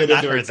 speaking it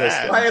into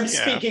existence. I am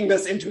speaking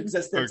this into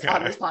existence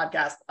on this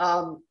podcast.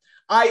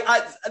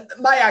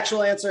 My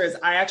actual answer is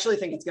I actually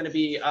think it's going to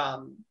be.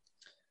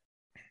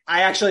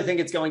 I actually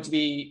think it's going to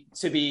be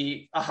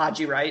a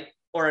Haji Wright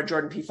or a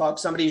Jordan P. Falk,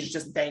 somebody who's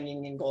just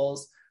banging in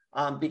goals,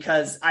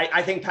 because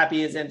I think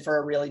Pepe is in for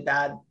a really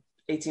bad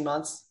 18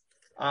 months.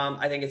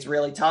 I think it's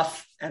really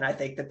tough, and I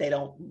think that they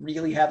don't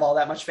really have all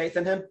that much faith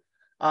in him,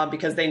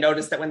 because they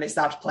noticed that when they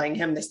stopped playing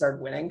him, they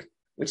started winning,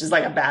 which is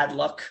like a bad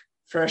look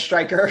a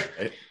striker.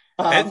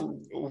 Shout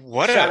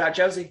out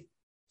Josie.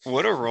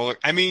 What a roller.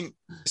 I mean,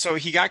 so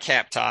he got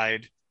cap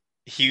tied.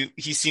 He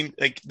seemed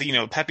like,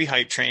 Pepe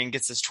hype train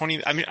gets this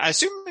 20. I mean, I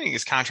assume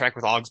his contract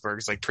with Augsburg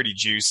is like pretty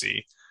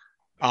juicy.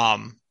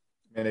 And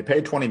they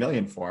paid 20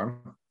 million for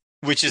him,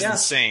 which is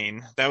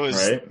insane. That was,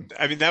 right?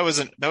 I mean, that was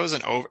an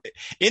over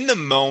in the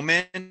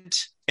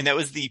moment. And that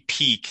was the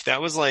peak.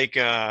 That was like,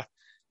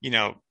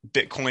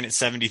 Bitcoin at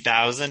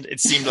 70,000. It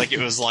seemed like it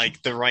was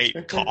like the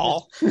right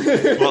call,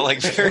 but like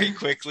very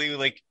quickly,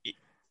 like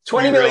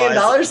 $20 million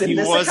in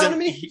this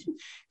economy.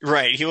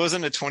 Right. He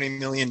wasn't a $20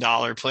 million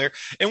player.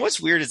 And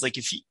what's weird is like,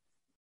 if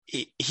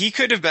he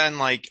could have been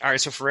like, all right,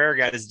 so Ferreira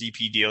got his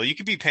DP deal. You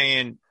could be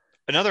paying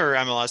another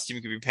MLS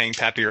team could be paying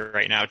Pepe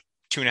right now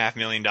 $2.5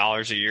 million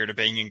a year to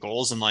bang in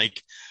goals. And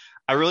like,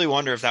 I really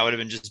wonder if that would have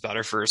been just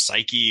better for his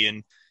psyche.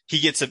 And he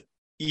gets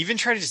even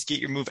try to just get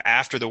your move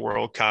after the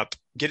World Cup,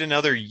 get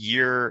another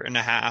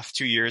 1.5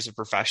 years of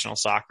professional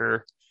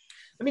soccer.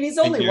 I mean, he's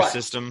only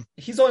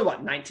He's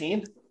only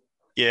 19.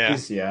 Yeah.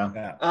 He's young.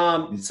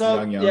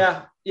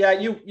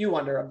 You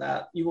wonder of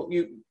that.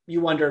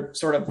 You wonder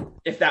sort of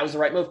if that was the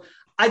right move.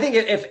 I think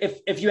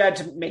if you had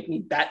to make me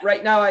bet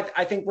right now,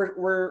 I think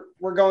we're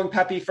going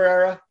Pepe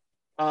Ferreira.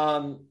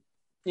 And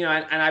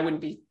I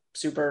wouldn't be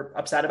super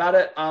upset about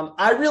it.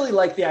 I really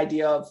like the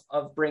idea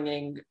of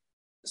bringing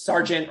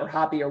Sargent or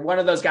Hoppy or one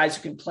of those guys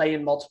who can play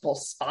in multiple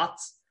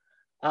spots.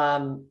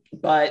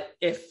 But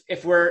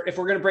if we're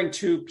going to bring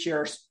two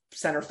pure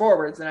center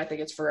forwards, then I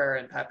think it's Ferreira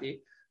and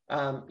Pepe.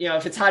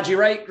 If it's Haji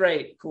Wright,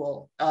 great,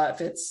 cool.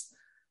 If it's,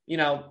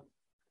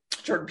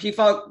 Jordan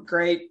Pefok,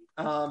 great.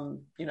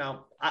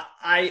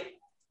 I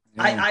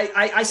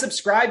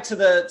subscribe to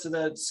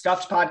the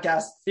Scuffed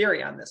podcast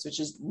theory on this, which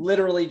is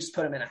literally just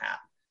put him in a hat.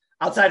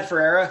 Outside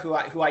Ferreira,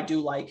 who I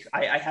do like,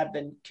 I have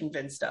been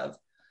convinced of.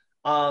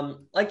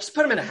 Just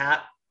put him in a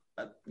hat.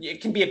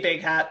 It can be a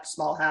big hat,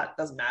 small hat,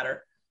 doesn't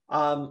matter.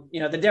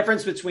 The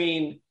difference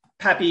between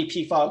Pepe,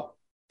 Pefok,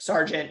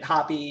 Sargent,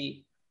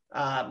 Hoppy,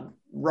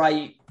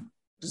 Wright,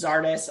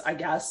 Zardes, I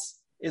guess,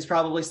 is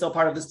probably still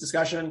part of this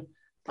discussion.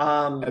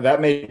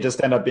 That may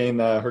just end up being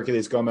the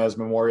Herculez Gomez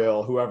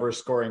Memorial, whoever's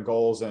scoring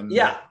goals. And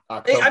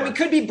it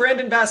could be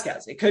Brandon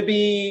Vasquez. It could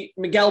be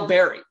Miguel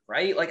Berry,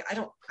 right? Like, I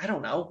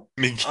don't know.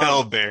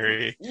 Miguel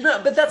Berry.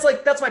 No, but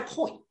that's my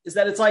point, is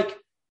that it's like,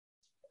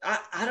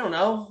 I don't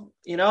know,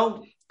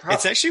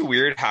 It's actually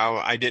weird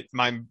how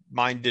my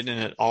mind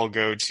didn't all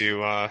go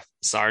to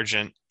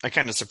Sargent. That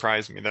kind of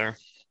surprised me there.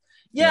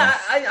 Yeah,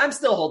 I'm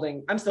still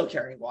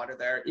carrying water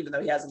there, even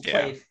though he hasn't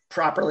played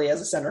properly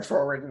as a center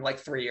forward in like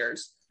 3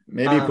 years.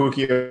 Maybe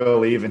Pookie will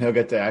leave and he'll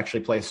get to actually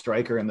play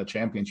striker in the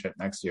championship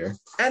next year.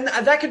 And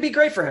that could be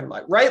great for him,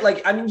 right?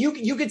 Like, I mean,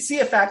 you could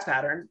see a fact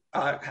pattern,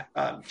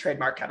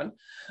 trademark Kevin.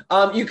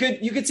 You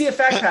could see a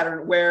fact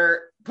pattern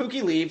where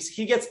Pookie leaves,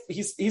 he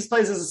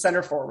plays as a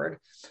center forward.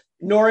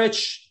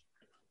 Norwich,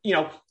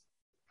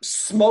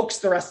 smokes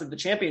the rest of the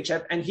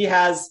championship, and he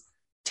has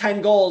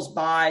 10 goals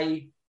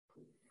by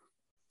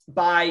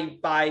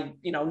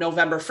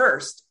November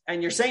 1st.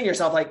 And you're saying to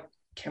yourself, like,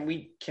 can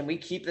we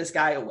keep this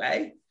guy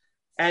away?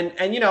 And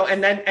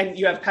then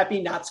you have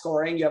Pepe not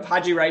scoring. You have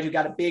Haji Wright, who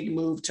got a big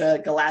move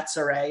to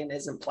Galatasaray and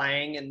isn't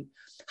playing, and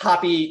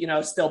Hoppy,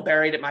 still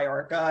buried at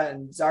Mallorca,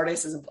 and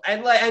Zardes isn't.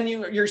 And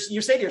you're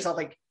saying to yourself,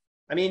 like,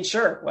 I mean,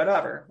 sure,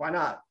 whatever, why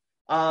not?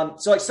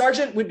 So like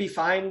Sargent would be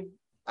fine.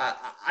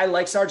 I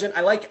like Sargent.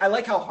 I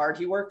like how hard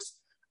he works.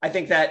 I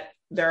think that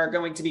there are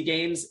going to be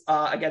games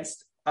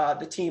against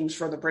the teams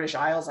for the British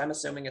Isles. I'm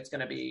assuming it's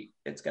going to be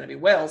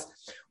Wales,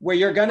 where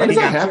you're going to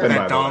get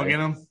that dog in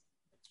him.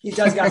 He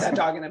does got that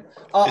dog in him.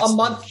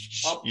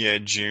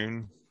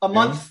 June. A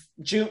month,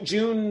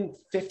 June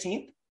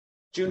 15th,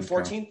 June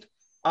 14th.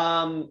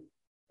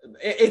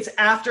 It's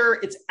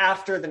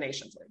after the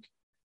Nations League.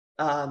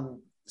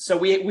 So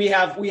we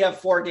have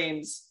 4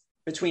 games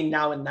between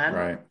now and then.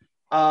 Right.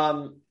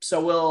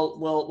 So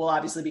we'll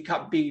obviously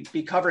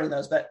be covering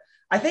those, but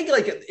I think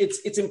like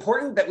it's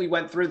important that we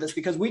went through this,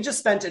 because we just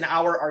spent an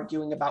hour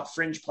arguing about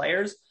fringe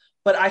players,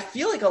 but I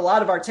feel like a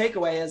lot of our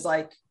takeaway is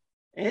like,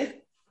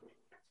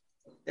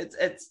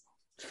 it's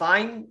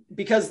fine,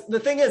 because the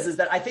thing is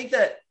that I think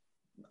that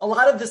a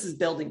lot of this is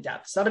building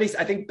depth. I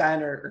think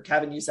Ben or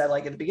Kevin, you said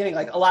like at the beginning,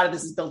 like a lot of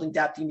this is building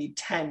depth. You need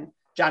 10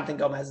 Jonathan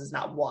Gomez is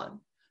not 1.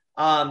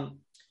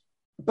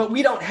 But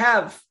we don't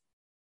have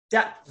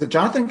depth. The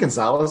Jonathan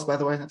Gonzalez, by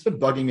the way, that's been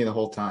bugging me the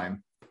whole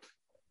time.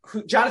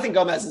 Jonathan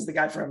Gomez is the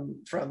guy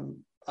from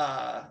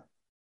the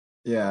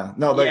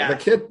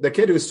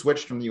kid who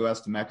switched from the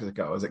US to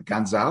Mexico. Is it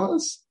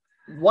Gonzalez?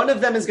 One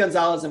of them is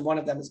Gonzalez and one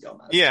of them is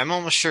Gomez. Yeah, I'm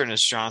almost certain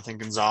it's Jonathan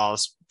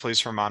Gonzalez, plays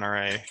for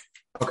Monterrey.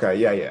 Okay,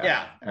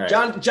 yeah. Right.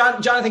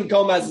 Jonathan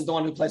Gomez is the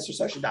one who plays for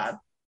Sociedad.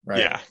 Right.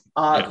 Yeah.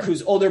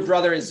 Whose older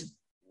brother is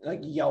like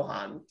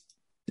Johan.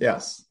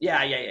 Yes.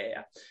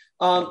 Yeah.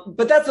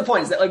 But that's the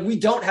point, is that like we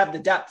don't have the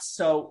depth.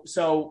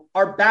 So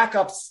our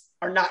backups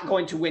are not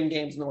going to win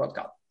games in the World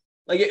Cup.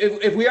 Like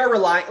if we are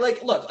relying,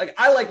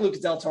 I like Lucas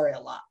Del Torre a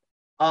lot.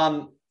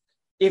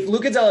 If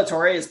Lucas Del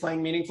Torre is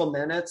playing meaningful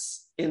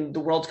minutes in the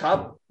World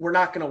Cup, we're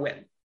not going to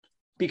win.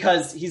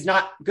 because he's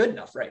not good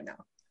enough right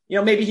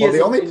now. Maybe he is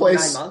the only in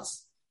place, 9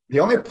 months.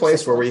 The only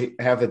place where we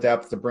have the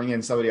depth to bring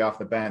in somebody off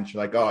the bench,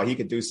 like, oh, he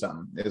could do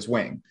something, is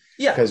wing.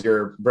 Yeah. Because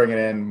you're bringing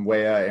in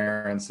Weah,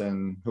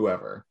 Aronson,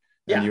 whoever.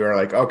 And Yeah. you are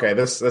like, okay,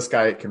 this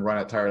guy can run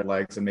at tired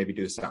legs and maybe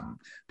do something.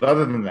 But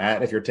other than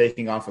that, if you're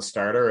taking off a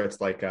starter,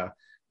 it's like,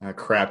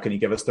 crap, can you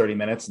give us 30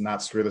 minutes and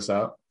not screw this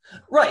up?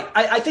 Right.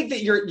 I think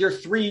that your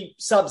 3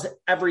 subs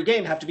every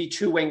game have to be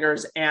 2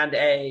 wingers and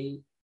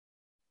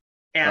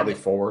probably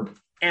forward.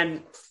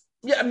 And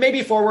yeah,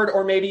 maybe forward,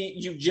 or maybe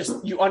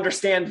you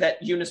understand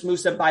that Yunus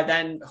Musa by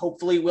then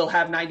hopefully will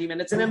have 90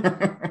 minutes in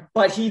him,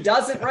 but he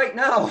doesn't right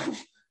now.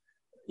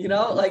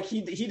 Like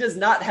he does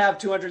not have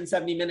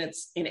 270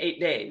 minutes in 8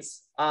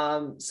 days.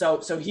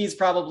 So he's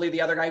probably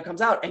the other guy who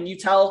comes out, and you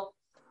tell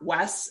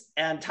Wes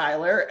and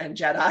Tyler and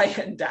Jedi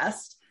and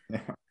Dest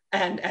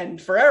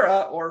and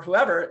Ferreira or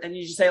whoever, and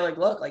you just say like,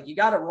 look, like you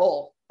got to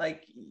roll.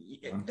 Like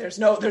there's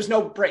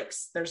no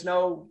breaks. There's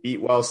no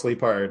eat well,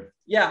 sleep hard.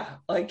 Yeah.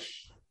 Like,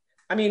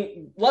 I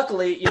mean,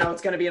 luckily,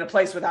 it's going to be in a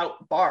place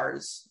without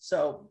bars.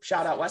 So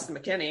shout out Weston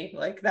McKinney.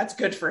 Like that's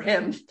good for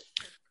him.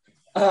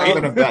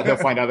 Even if that, he'll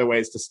find other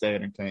ways to stay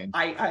entertained.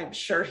 I'm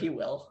sure he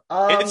will.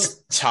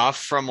 It's tough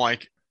from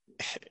like,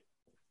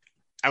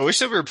 I wish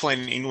that we were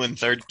playing in England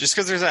third, just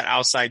because there's that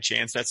outside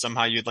chance that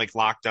somehow you'd like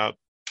locked up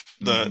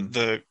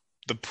the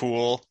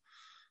pool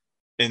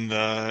in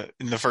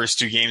the first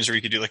 2 games where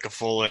you could do like a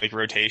full like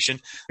rotation.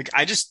 Like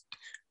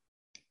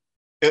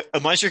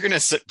unless you're going to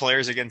sit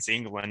players against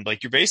England,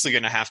 like you're basically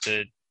going to have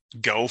to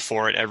go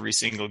for it every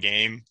single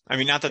game. I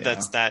mean, not that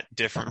that's that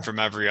different from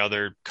every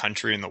other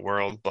country in the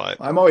world, but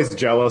I'm always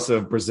jealous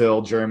of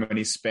Brazil,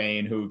 Germany,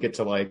 Spain, who get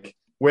to like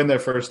win their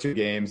first 2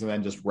 games and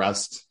then just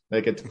rest.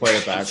 They get to play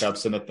the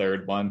backups in the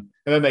third one,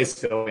 and then they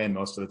still win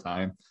most of the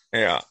time.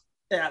 Yeah,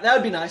 that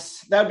would be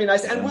nice.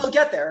 And we'll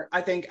get there.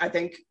 I think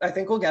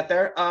we'll get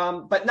there.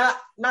 But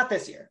not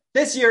this year.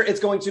 This year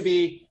it's going to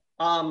be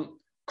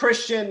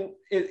Christian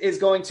is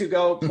going to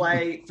go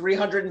play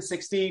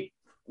 360,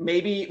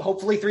 maybe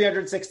hopefully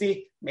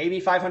 360, maybe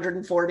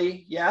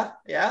 540. Yeah.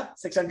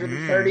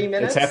 630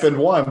 minutes. It's happened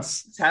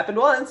once.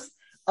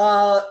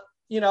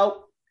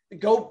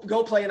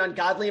 Go play an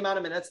ungodly amount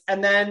of minutes,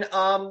 and then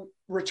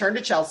return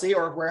to Chelsea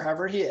or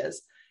wherever he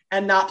is,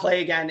 and not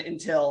play again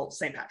until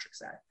St. Patrick's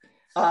Day.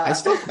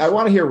 I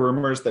want to hear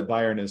rumors that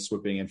Bayern is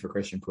swooping in for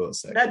Christian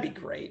Pulisic. That'd be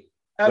great.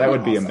 That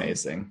would be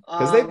amazing,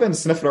 because they've been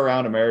sniffing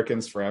around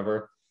Americans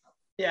forever.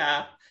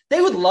 Yeah,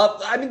 they would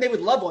love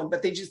one,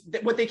 but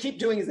what they keep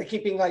doing is they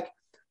keep being like,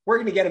 we're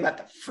going to get him at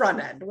the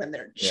front end when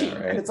they're cheap.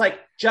 Right. And it's like,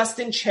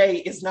 Justin Che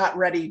is not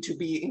ready to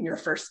be in your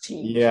first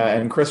team. Yeah,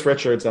 and Chris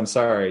Richards, I'm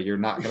sorry, you're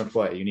not going to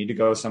play. You need to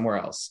go somewhere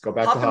else. Go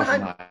back to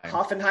Hoffenheim.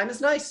 Hoffenheim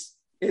is nice.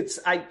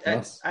 I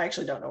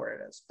actually don't know where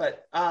it is,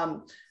 but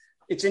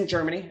it's in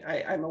Germany.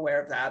 I'm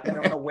aware of that. I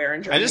don't know where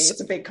in Germany.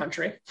 It's a big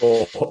country.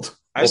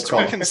 I just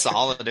want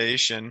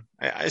consolidation.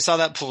 I saw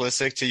that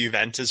Pulisic to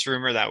Juventus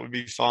rumor. That would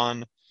be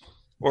fun.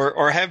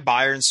 Or have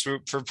Bayern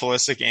swoop for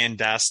Pulisic and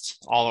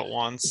Dest all at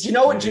once. You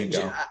know what?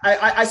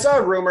 I saw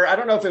a rumor. I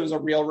don't know if it was a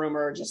real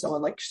rumor or just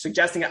someone like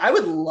suggesting it. I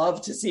would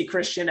love to see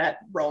Christian at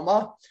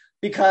Roma,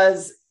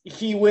 because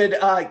he would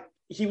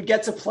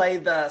get to play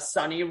the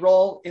Sonny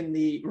role in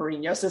the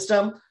Mourinho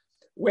system,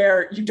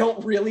 where you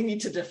don't really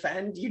need to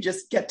defend. You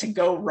just get to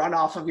go run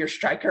off of your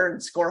striker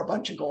and score a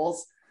bunch of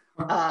goals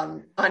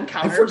on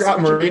counters. I forgot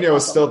Mourinho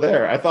was still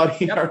there. I thought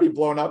he'd already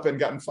blown up and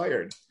gotten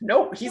fired.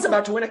 Nope, he's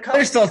about to win a cup.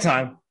 There's still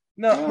time.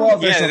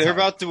 They're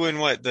about to win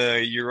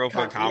the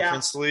Europa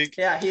Conference League.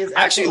 Yeah, he is.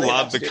 I actually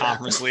love the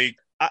Conference League.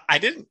 I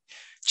didn't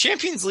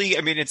Champions League.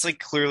 I mean, it's like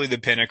clearly the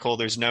pinnacle.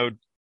 There's no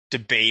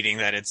debating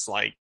that it's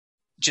like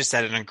just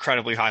at an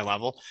incredibly high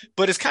level,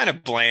 but it's kind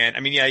of bland. I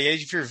mean,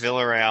 if you're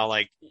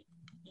Villarreal,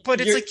 but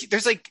it's like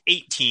there's like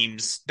 8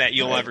 teams that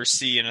you'll ever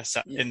see in the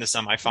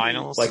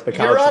semifinals, like the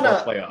college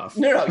football playoff.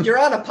 No, you're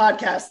on a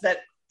podcast that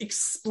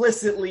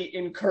explicitly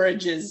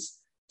encourages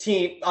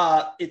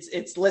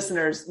its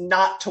listeners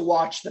not to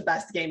watch the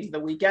best games of the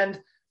weekend,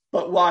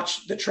 but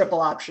watch the triple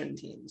option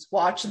teams,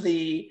 watch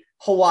the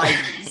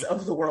Hawaiis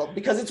of the world,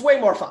 because it's way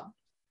more fun.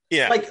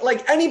 Yeah.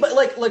 Like anybody,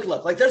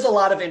 look, there's a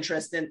lot of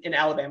interest in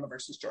Alabama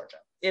versus Georgia.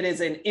 It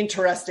is an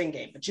interesting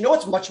game, but you know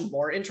what's much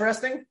more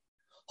interesting?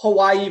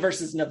 Hawaii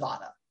versus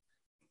Nevada.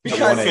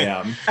 Because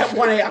at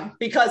 1 a.m.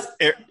 Because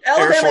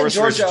Alabama Air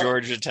Force and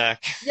Georgia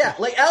Tech. Yeah,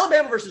 like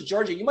Alabama versus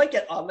Georgia, you might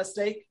get a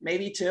mistake,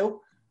 maybe 2.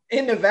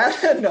 In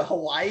Nevada and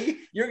Hawaii,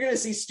 you're going to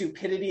see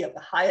stupidity of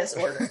the highest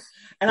order.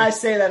 And I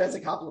say that as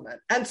a compliment.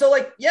 And so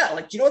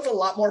what's a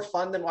lot more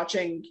fun than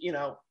watching,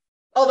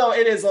 although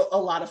it is a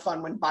lot of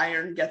fun when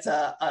Bayern gets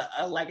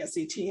a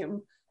legacy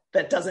team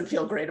that doesn't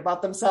feel great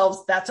about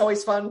themselves. That's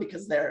always fun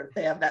because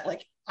they have that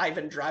like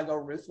Ivan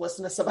Drago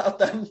ruthlessness about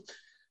them.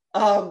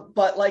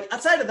 But like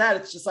outside of that,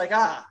 it's just like,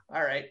 all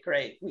right,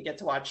 great. We get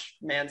to watch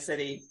Man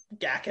City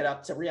gack it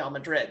up to Real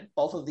Madrid.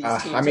 Both of these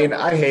teams. I mean,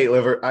 I hate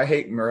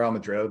Real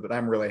Madrid, but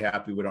I'm really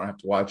happy we don't have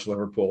to watch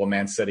Liverpool and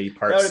Man City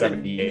part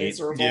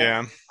 78.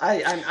 Yeah.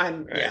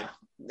 I'm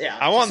Yeah,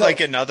 I want like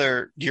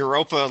another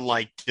Europa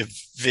like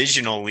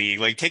divisional league.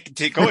 Like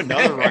take go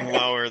another rung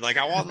lower. Like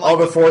I want like, all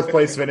the fourth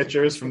place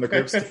finishers from the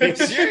group stage.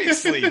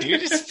 Seriously,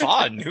 dude, it's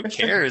fun. Who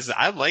cares?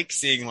 I like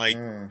seeing like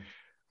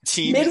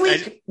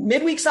teams.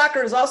 Midweek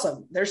soccer is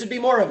awesome. There should be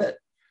more of it.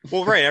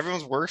 Well, right.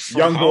 Everyone's worked from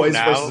Young home Boys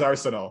now. versus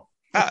Arsenal.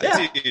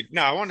 Dude,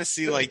 no, I want to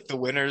see like the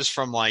winners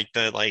from like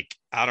the like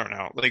I don't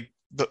know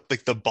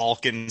the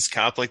Balkans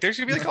Cup. Like there's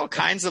gonna be like all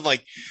kinds of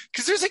like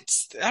because there's like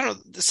I don't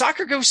know, the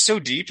soccer goes so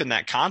deep in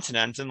that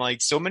continent and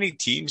like so many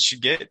teams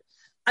should get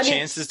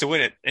chances to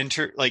win it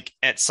like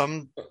at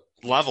some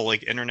level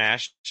like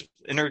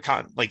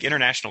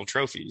international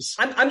trophies.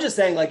 I'm just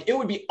saying like it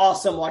would be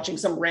awesome watching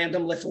some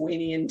random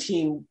Lithuanian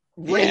team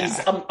raise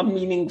a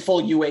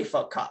meaningful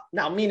UEFA Cup.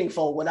 Now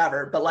meaningful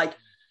whatever, but like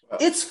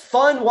it's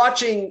fun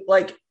watching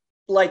like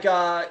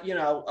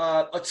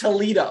a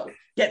Toledo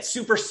get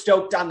super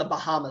stoked on the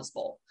Bahamas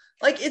Bowl.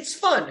 Like it's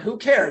fun. Who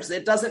cares?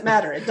 It doesn't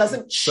matter. It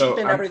doesn't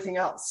cheapen everything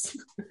else.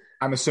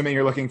 I'm assuming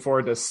you're looking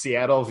forward to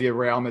Seattle via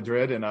Real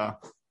Madrid in a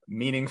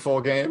meaningful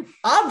game.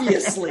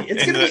 Obviously,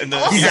 it's going to be in the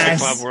awesome.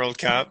 Club World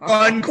Cup.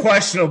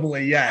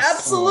 Unquestionably, yes.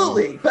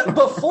 Absolutely. But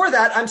before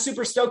that, I'm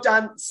super stoked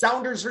on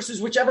Sounders versus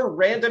whichever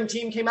random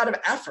team came out of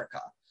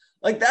Africa.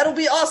 Like that'll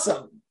be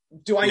awesome.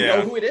 Do I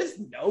know who it is?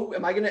 No.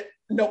 Am I going to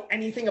know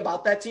anything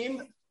about that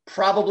team?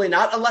 Probably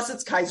not, unless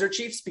it's Kaiser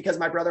Chiefs, because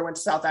my brother went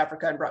to South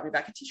Africa and brought me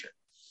back a t-shirt.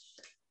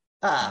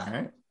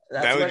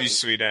 That would be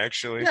sweet,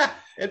 actually. Yeah,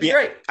 it'd be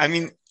great. I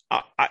mean,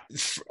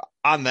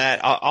 on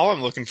that, all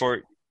I'm looking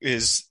for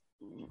is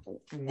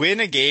win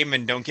a game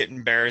and don't get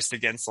embarrassed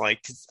against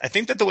like. I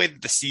think that the way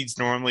that the seeds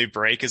normally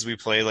break is we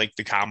play like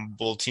the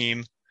comparable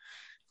team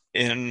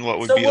in what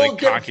would be like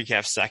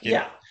CONCACAF second.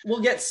 Yeah,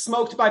 we'll get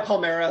smoked by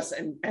Palmeiras,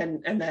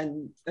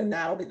 and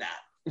that'll be that.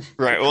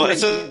 Right. Well,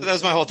 so that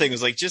was my whole thing.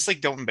 Was like just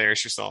like don't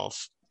embarrass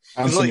yourself.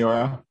 And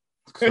Senora.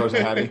 Oh,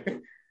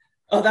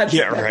 that's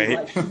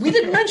right. Like, we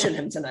didn't mention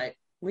him tonight.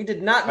 We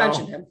did not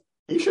mention him.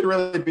 He should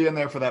really be in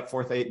there for that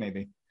 4th 8,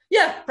 maybe.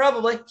 Yeah,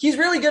 probably. He's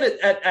really good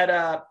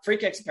at free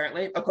kicks,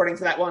 apparently, according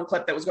to that one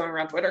clip that was going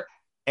around Twitter.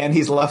 And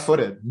he's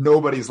left-footed.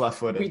 Nobody's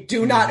left-footed. We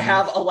do not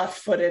have a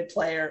left-footed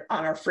player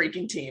on our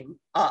freaking team,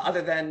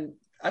 other than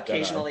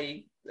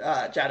occasionally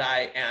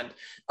Jedi and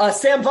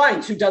Sam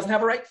Vines, who doesn't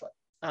have a right foot.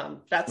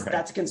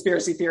 That's a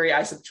conspiracy theory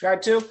I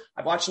subscribe to.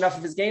 I've watched enough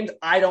of his games.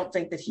 I don't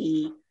think that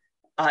he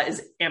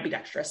is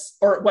ambidextrous,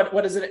 or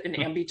what is it? An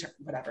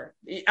whatever.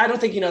 I don't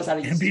think he knows how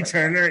to use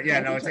Ambi-Turner. Yeah,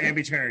 no, it's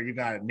Ambi-Turner. You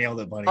got it.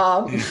 Nailed it, buddy.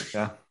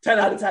 10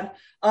 out of 10.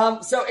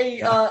 So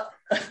a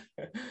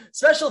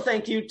special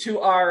thank you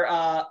to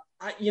our,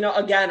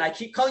 again, I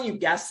keep calling you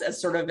guests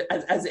as sort of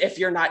as if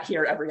you're not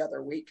here every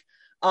other week.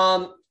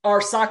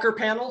 Our soccer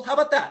panel. How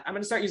about that? I'm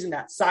going to start using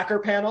that soccer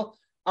panel.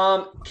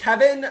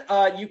 Kevin,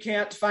 you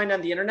can't find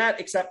on the internet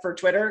except for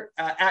Twitter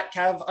at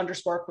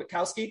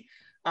Kev_Kwiatkowski.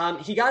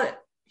 He got it.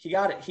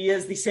 He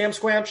is the Sam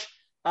Squamch.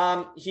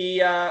 He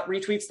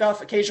retweets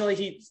stuff. Occasionally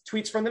he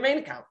tweets from the main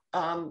account.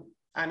 I'm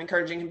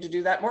encouraging him to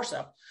do that more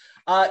so.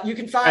 You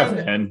can find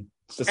Evan.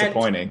 It's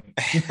disappointing.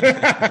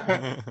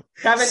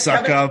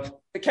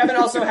 Kevin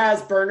also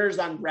has burners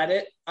on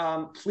Reddit.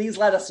 Please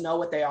let us know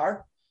what they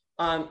are.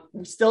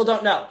 We still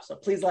don't know, so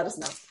please let us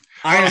know.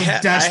 I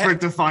am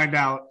desperate to find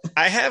out.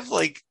 I have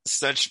like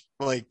such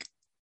like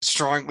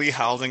strongly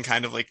held and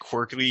kind of like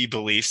quirky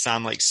beliefs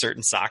on like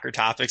certain soccer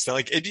topics that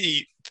like it'd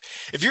be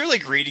if you're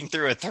like reading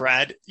through a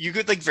thread, you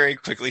could like very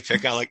quickly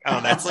pick out like,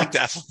 oh, that's like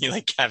definitely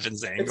like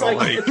Kevin's angle.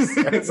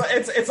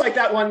 It's like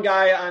that one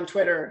guy on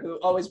Twitter who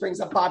always brings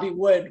up Bobby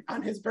Wood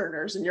on his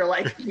burners, and you're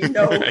like, we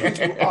know who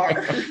you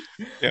are.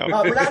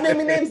 We're not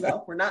naming names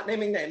though. We're not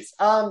naming names.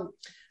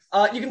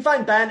 You can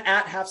find Ben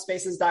at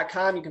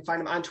halfspaces.com. You can find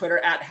him on Twitter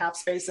at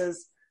halfspaces.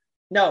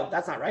 No,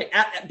 that's not right.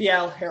 At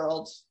BL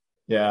Herald.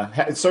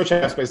 Yeah. Search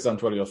halfspaces on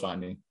Twitter. You'll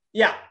find me.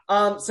 Yeah.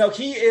 So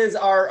he is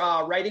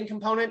our writing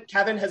component.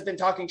 Kevin has been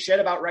talking shit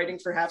about writing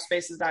for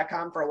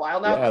halfspaces.com for a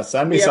while now. Yeah.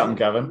 Send me something,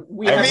 Kevin.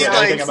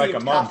 Like a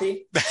month.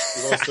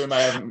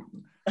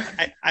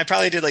 I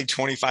probably did like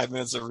 25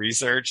 minutes of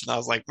research and I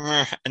was like,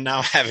 and now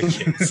I have a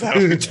kid. So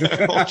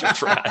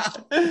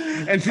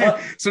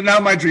so now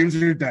my dreams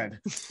are dead.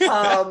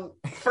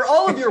 For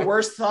all of your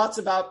worst thoughts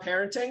about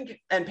parenting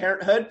and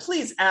parenthood,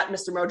 please at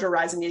Mr. Mojo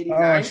Rising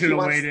 89. I should have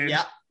waited.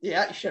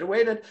 Yeah, you should have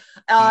waited.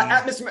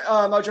 At Mr.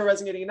 Mojo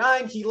Rising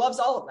 89, he loves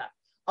all of that.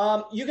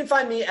 You can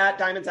find me at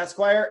Diamonds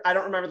Esquire. I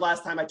don't remember the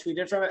last time I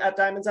tweeted from at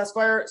Diamonds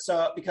Esquire.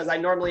 So because I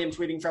normally am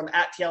tweeting from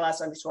at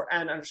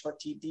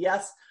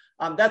TLS_N_TDS.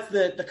 That's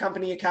the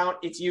company account.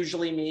 It's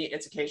usually me.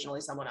 It's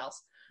occasionally someone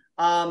else.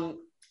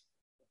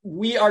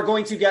 We are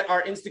going to get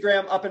our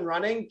Instagram up and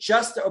running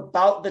just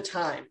about the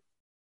time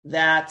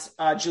that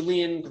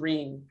Julian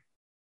Green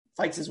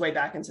fights his way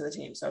back into the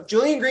team. So if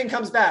Julian Green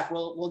comes back,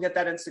 we'll get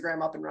that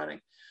Instagram up and running.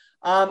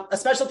 A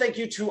special thank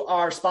you to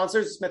our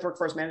sponsors, Smith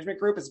Workforce Management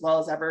Group, as well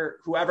as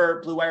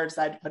whoever Blue Wire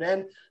decided to put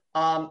in.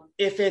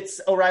 If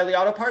it's O'Reilly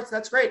Auto Parts,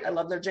 that's great. I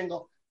love their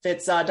jingle. If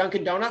it's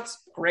Dunkin' Donuts,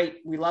 great.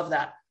 We love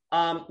that.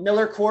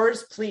 Miller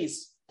Coors,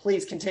 please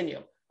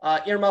continue.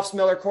 Earmuffs,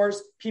 Miller Coors,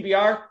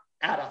 PBR,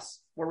 at us.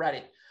 We're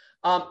ready.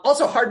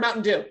 Also, Hard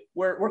Mountain Dew.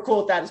 We're cool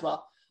with that as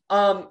well.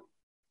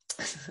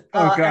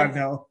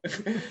 No.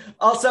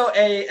 Also,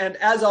 and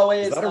as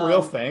always, is that a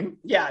real thing?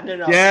 Yeah,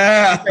 no.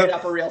 Yeah, straight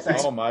up a real thing.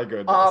 Oh my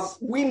goodness.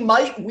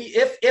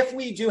 If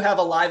we do have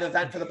a live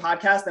event for the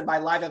podcast, and by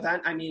live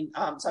event I mean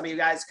some of you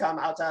guys come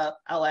out to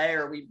LA,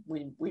 or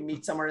we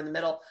meet somewhere in the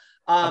middle.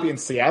 I'll be in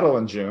Seattle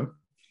in June.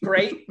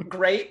 Great.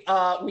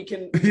 We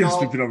can. You're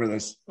speaking over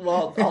this.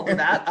 Well, I'll do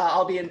that.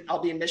 I'll be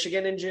in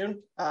Michigan in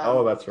June.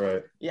 That's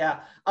right. Yeah.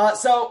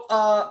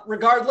 So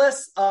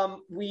regardless,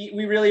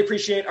 we really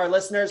appreciate our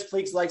listeners.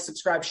 Please like,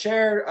 subscribe,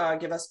 share,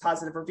 give us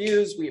positive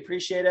reviews. We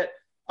appreciate it.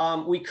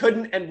 We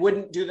couldn't and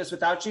wouldn't do this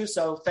without you.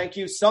 So thank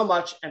you so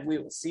much, and we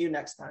will see you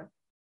next time.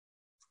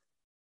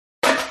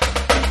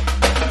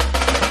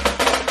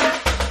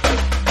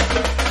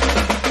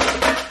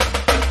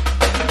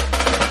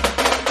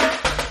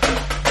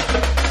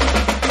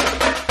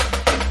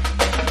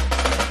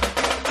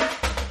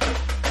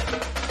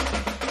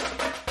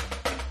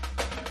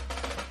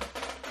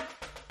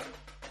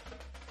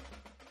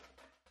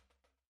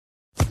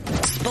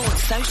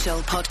 Social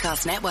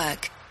Podcast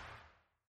Network.